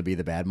didn't want to be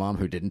the bad mom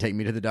who didn't take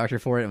me to the doctor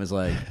for it. And was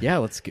like, "Yeah,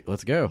 let's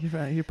go."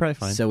 You're probably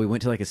fine. So we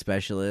went to like a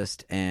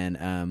specialist,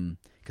 and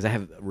because I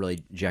have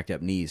really jacked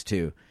up knees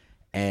too,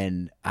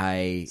 and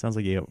Sounds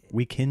like you have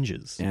weak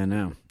hinges. I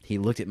know. He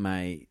looked at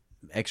my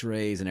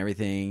X-rays and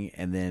everything,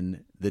 and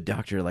then the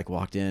doctor like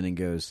walked in and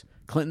goes,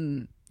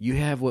 "Clinton, you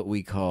have what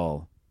we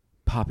call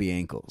poppy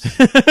ankles."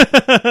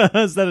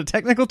 Is that a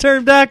technical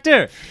term,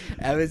 doctor?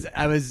 I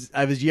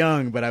was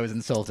young, but I was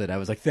insulted. I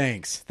was like,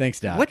 "Thanks,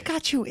 doc." What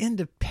got you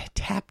into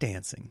tap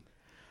dancing?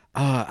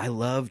 I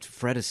loved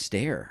Fred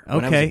Astaire. When I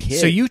was Okay, a kid.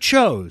 so you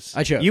chose.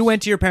 I chose. You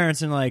went to your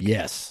parents and like,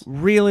 Yes.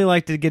 really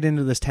like to get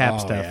into this tap Oh,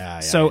 stuff. yeah,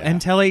 so yeah.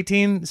 until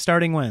 18,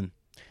 starting when?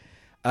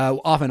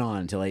 Off and on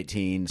until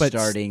 18, But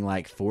starting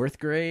like 4th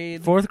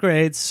grade. 4th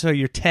grade, so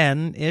you're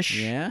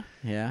 10-ish.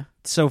 Yeah.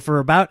 So for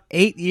about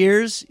 8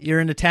 years, you're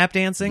into tap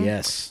dancing?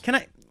 Yes. Can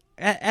I,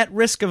 at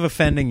risk of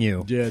offending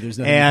you, Yeah, there's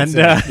nothing and you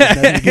can say. There's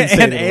nothing you can say and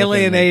that'll offend me.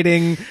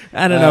 alienating,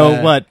 I don't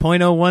know, what,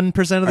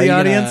 0.01% of the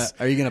audience?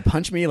 Are you gonna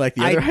punch me like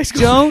the I other high schoolers?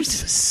 don't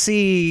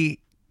see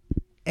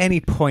any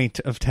point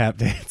of tap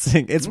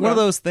dancing. It's one of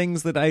Well- those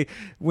things that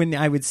when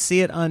I would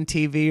see it on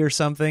TV or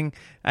something,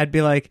 I'd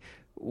be like,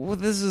 well,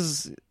 this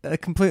is a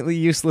completely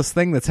useless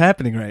thing that's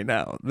happening right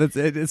now.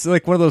 It's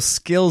like one of those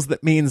skills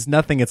that means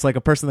nothing. It's like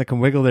a person that can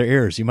wiggle their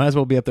ears. You might as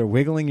well be up there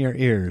wiggling your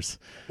ears.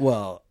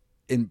 Well,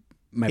 in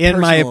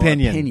my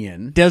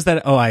opinion, does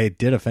that? Oh, I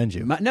did offend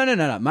you.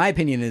 No. My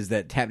opinion is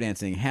that tap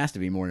dancing has to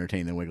be more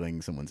entertaining than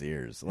wiggling someone's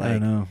ears. Like, I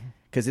don't know.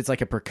 because it's like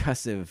a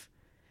percussive.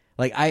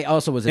 Like I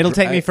also was. It'll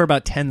take me for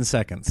about 10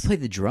 seconds. I played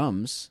the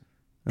drums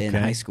in Okay.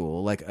 high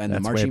school, like in the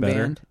That's way marching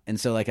better. band, and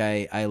so like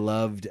I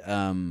loved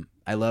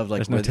like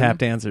There's no rhythm. tap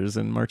dancers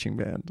in marching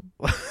band.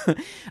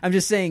 I'm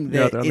just saying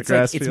You're out that there on the it's like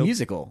grass it's field.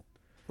 musical.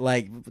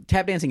 Like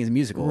tap dancing is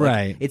musical, Like,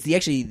 Right. it's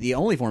the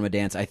only form of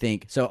dance I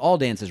think. So all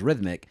dance is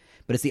rhythmic,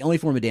 but it's the only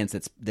form of dance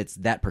that's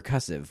that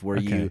percussive, where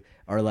Okay. you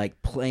are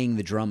like playing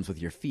the drums with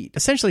your feet.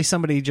 Essentially,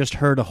 somebody just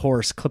heard a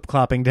horse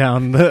clip-clopping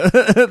down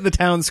the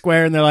town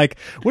square, and they're like,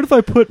 what if I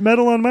put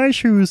metal on my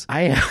shoes?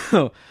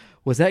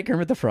 Was that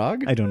Kermit the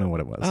Frog? I don't know what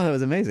it was. Oh, that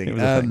was amazing. It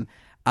was a thing.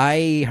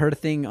 I heard a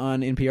thing on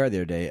NPR the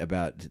other day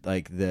about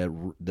like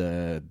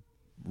the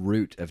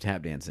root of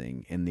tap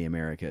dancing in the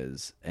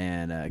Americas,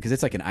 and because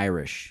it's like an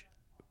Irish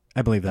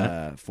I believe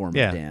that. form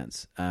Yeah. of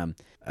dance.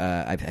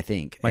 I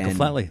think Michael And-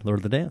 Flatley, Lord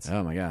of the Dance.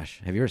 Oh my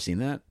gosh, have you ever seen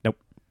that? Nope.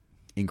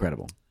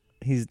 Incredible.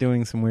 He's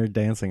doing some weird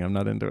dancing. I'm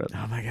not into it.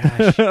 Oh my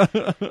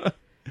gosh,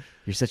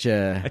 you're such I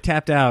a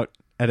tapped out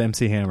at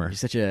MC Hammer.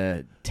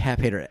 tap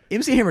hater.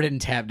 MC Hammer didn't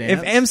tap dance.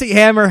 If MC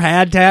Hammer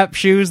had tap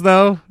shoes,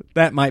 though,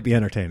 that might be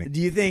entertaining. do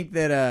you think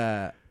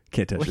that?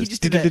 Can't touch Well, he this.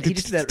 just did that. He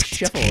just did that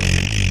shuffle.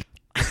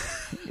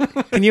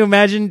 Can you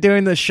imagine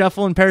doing the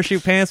shuffle in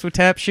parachute pants with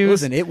tap shoes?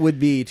 Listen, it would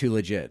be too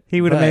legit.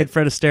 He would have but- made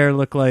Fred Astaire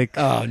look like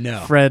Oh no,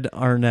 Fred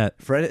Arnett.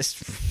 Fred is.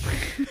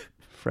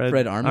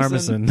 Fred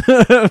Armisen?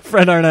 Armisen.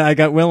 Fred Arnett. I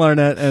got Will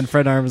Arnett and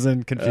Fred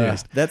Armisen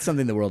confused. That's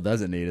something the world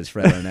doesn't need is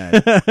Fred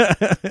Arnett.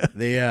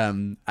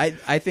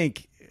 I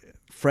think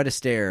Fred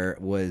Astaire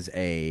was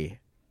a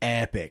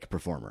epic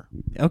performer.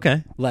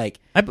 Okay. Like,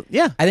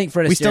 Yeah. I think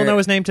Fred Astaire. We still know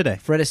his name today.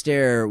 Fred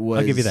Astaire was.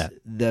 I'll give you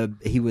that.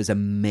 He was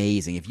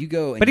amazing. If you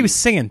go, and But he was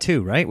singing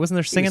too, right? Wasn't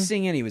there he singing? was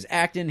singing. He was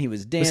acting. He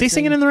was dancing. Was he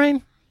singing in the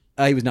rain?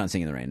 He was not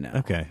singing in the rain. No.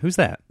 Okay. Who's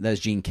that? That was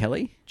Gene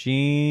Kelly.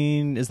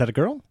 Gene. Is that a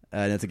girl?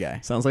 That's a guy.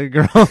 Sounds like a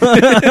girl.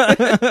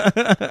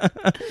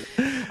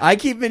 I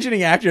keep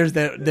mentioning actors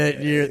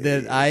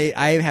that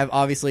I have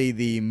obviously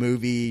the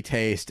movie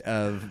taste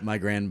of my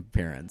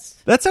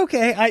grandparents. That's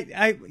okay.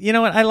 I you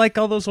know what? I like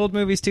all those old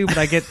movies too, but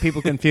I get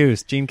people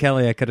confused. Gene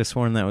Kelly, I could have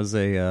sworn that was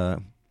a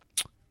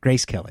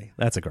Grace Kelly.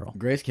 That's a girl.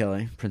 Grace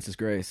Kelly, Princess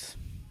Grace.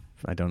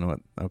 I don't know what.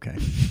 Okay.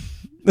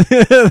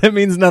 That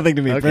means nothing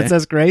to me. Okay.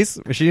 Princess Grace?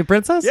 Was she a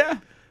princess? Yeah.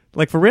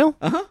 Like for real?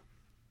 Uh-huh.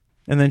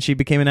 And then she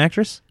became an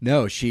actress?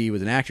 No, she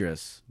was an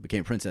actress,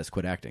 became princess,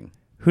 quit acting.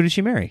 Who did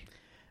she marry?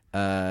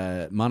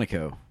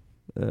 Monaco.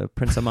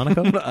 Prince of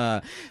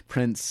Monaco?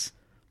 Prince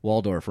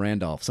Waldorf,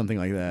 Randolph, something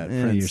like that.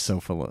 You're so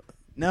full of...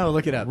 No,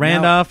 look it up.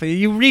 Randolph,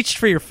 you reached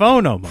for your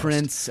phone almost.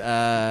 Prince...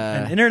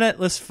 An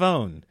internetless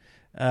phone.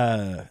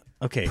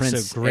 Okay,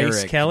 Prince so Grace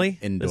Eric Kelly?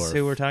 Indorf. This is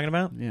who we're talking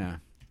about? Yeah.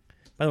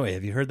 By the way,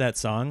 have you heard that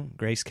song,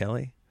 Grace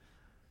Kelly?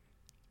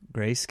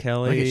 Grace Okay,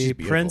 Kelly, she's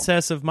beautiful.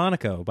 Princess of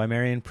Monaco, by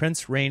marrying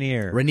Prince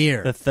Rainier.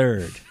 Rainier. The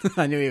third.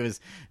 I knew he was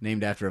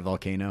named after a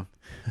volcano.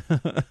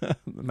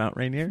 Mount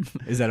Rainier?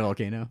 Is that a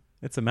volcano?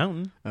 It's a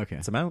mountain. Okay.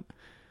 It's a mount.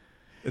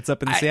 It's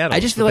up in Seattle. I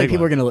just It's feel the like big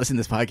people are one. going to listen to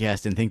this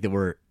podcast and think that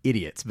we're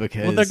idiots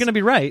because... Well, they're going to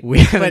be right. We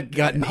haven't but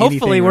gotten hopefully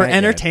anything we're right yet.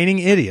 entertaining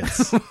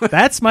idiots.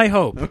 That's my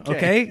hope. Okay.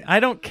 Okay? I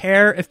don't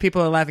care if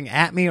people are laughing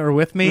at me or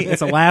with me.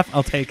 It's a laugh.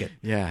 I'll take it.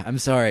 Yeah, I'm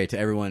sorry to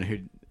everyone who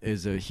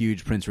is a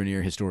huge Prince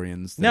Rainier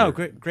historians. that No,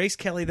 are- Grace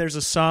Kelly, there's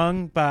a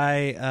song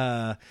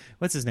by,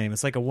 what's his name?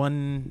 It's like a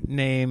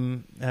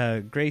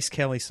one-name Grace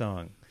Kelly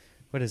song.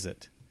 What is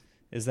it?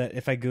 Is that,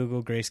 if I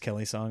Google Grace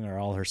Kelly song, are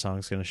all her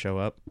songs going to show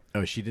up?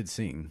 Oh, she did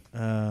sing.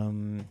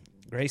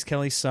 Grace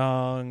Kelly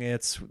song,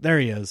 there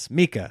he is,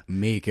 Mika.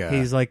 Mika.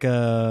 He's like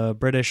a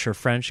British or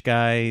French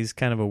guy. He's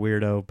kind of a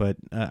weirdo, but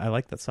I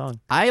like that song.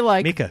 I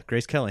like Mika,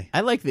 Grace Kelly. I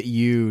like that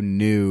you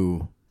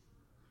knew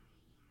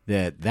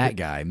that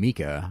guy,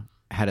 Mika,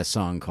 had a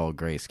song called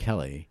Grace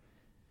Kelly,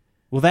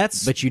 Well,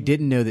 that's but you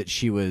didn't know that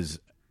she was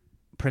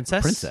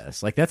Princess.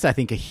 princess. Like, that's, I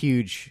think, a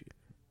huge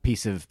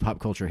piece of pop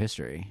culture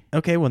history.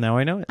 Okay, well, now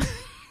I know it.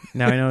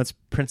 Now I know it's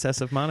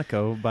Princess of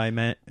Monaco by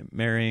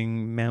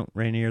marrying Mount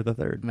Rainier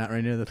III. Mount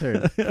Rainier the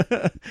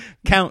Third.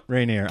 Count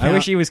Rainier. I Count-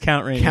 wish he was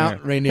Count Rainier.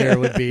 Count Rainier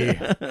would be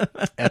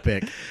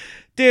epic.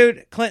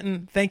 Dude,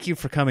 Clinton, thank you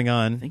for coming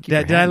on. Thank you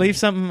for Did I having leave me.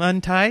 something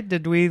untied?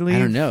 Did we leave? I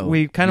don't know.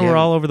 We kind of You were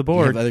have- all over the Do you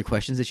board. have other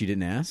questions that you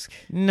didn't ask?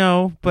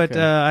 No, but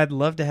Okay. I'd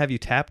love to have you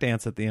tap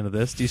dance at the end of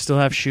this. Do you still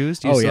have shoes?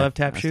 Do you Oh, still yeah. have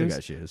tap I shoes? still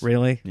got shoes.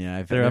 Really?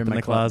 Yeah, They're up in my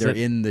the closet.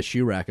 They're in the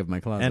shoe rack of my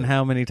closet. And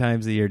how many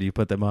times a year do you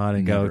put them on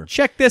and go, Never.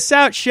 check this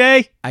out,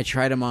 Shay? I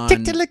tried them on.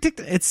 Tick, tick, tick, tick.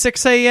 It's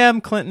 6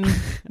 a.m., Clinton.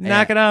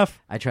 Knock it off.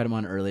 I tried them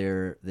on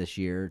earlier this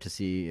year to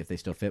see if they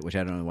still fit, which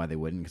I don't know why they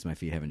wouldn't because my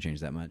feet haven't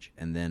changed that much.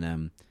 And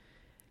then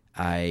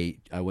I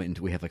went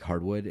into, we have like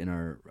hardwood in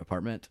our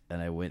apartment,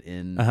 and I went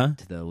in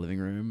to the living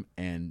room,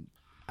 and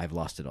I've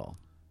lost it all.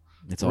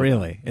 It's all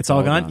Really? gone. It's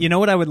all gone? You know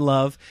what I would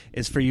love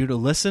is for you to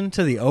listen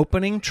to the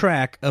opening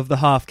track of the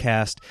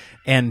Hoffcast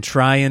and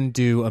try and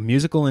do a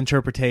musical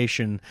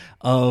interpretation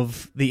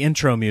of the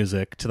intro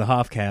music to the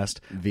Hoffcast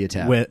Via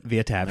tap.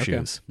 via tap Okay.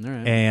 shoes. All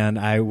right.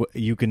 And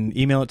you can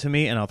email it to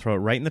me, and I'll throw it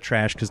right in the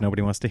trash because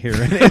nobody wants to hear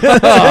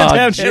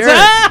it.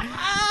 jerk.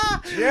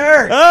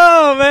 Jerk.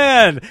 Oh,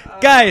 man.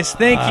 Guys,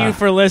 thank you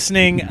for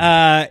listening.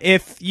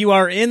 If you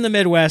are in the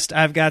Midwest,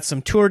 I've got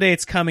some tour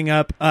dates coming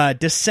up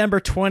December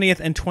 20th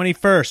and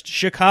 21st.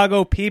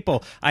 Chicago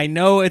people. I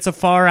know it's a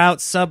far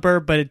out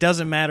suburb, but it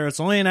doesn't matter. It's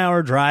only an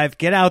hour drive.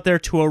 Get out there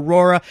to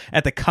Aurora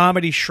at the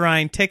Comedy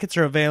Shrine. Tickets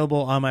are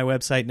available on my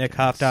website,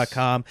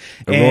 nickhoff.com.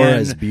 Aurora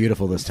And is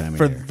beautiful this time of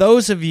for year.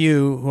 those of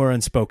you who are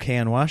in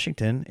Spokane,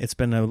 Washington, it's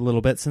been a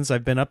little bit since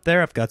I've been up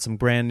there. I've got some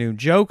brand new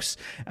jokes.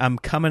 I'm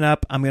coming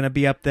up. I'm going to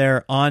be up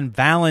there on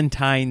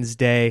Valentine's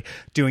Day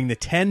doing the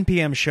 10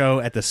 p.m. show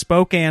at the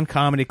Spokane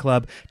Comedy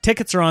Club.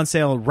 Tickets are on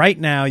sale right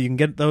now. You can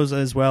get those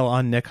as well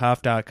on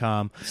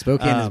nickhoff.com.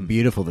 Spokane is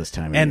beautiful this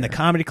time of year. And the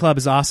comedy club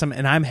is awesome,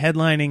 and I'm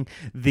headlining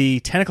the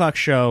 10 o'clock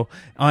show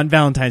on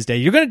Valentine's Day.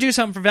 You're going to do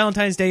something for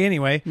Valentine's Day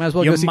anyway. Might as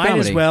well you go see might as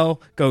comedy.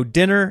 well go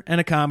dinner and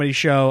a comedy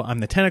show. I'm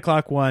the 10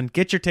 o'clock one.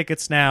 Get your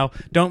tickets now.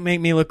 Don't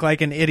make me look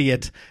like an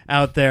idiot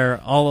out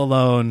there all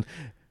alone.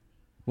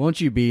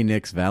 Won't you be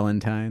Nick's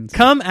Valentine's?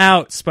 Come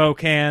out,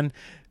 Spokane.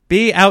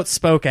 Be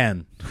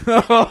outspoken.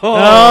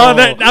 I'm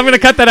going to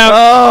cut that out.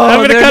 I'm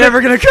going to cut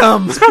never going to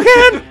come.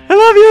 Spokane, I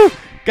love you.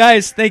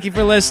 Guys, thank you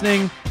for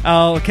listening.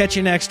 I'll catch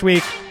you next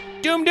week.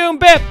 Doom, doom,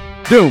 bip.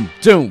 Doom,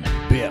 doom,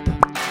 bip.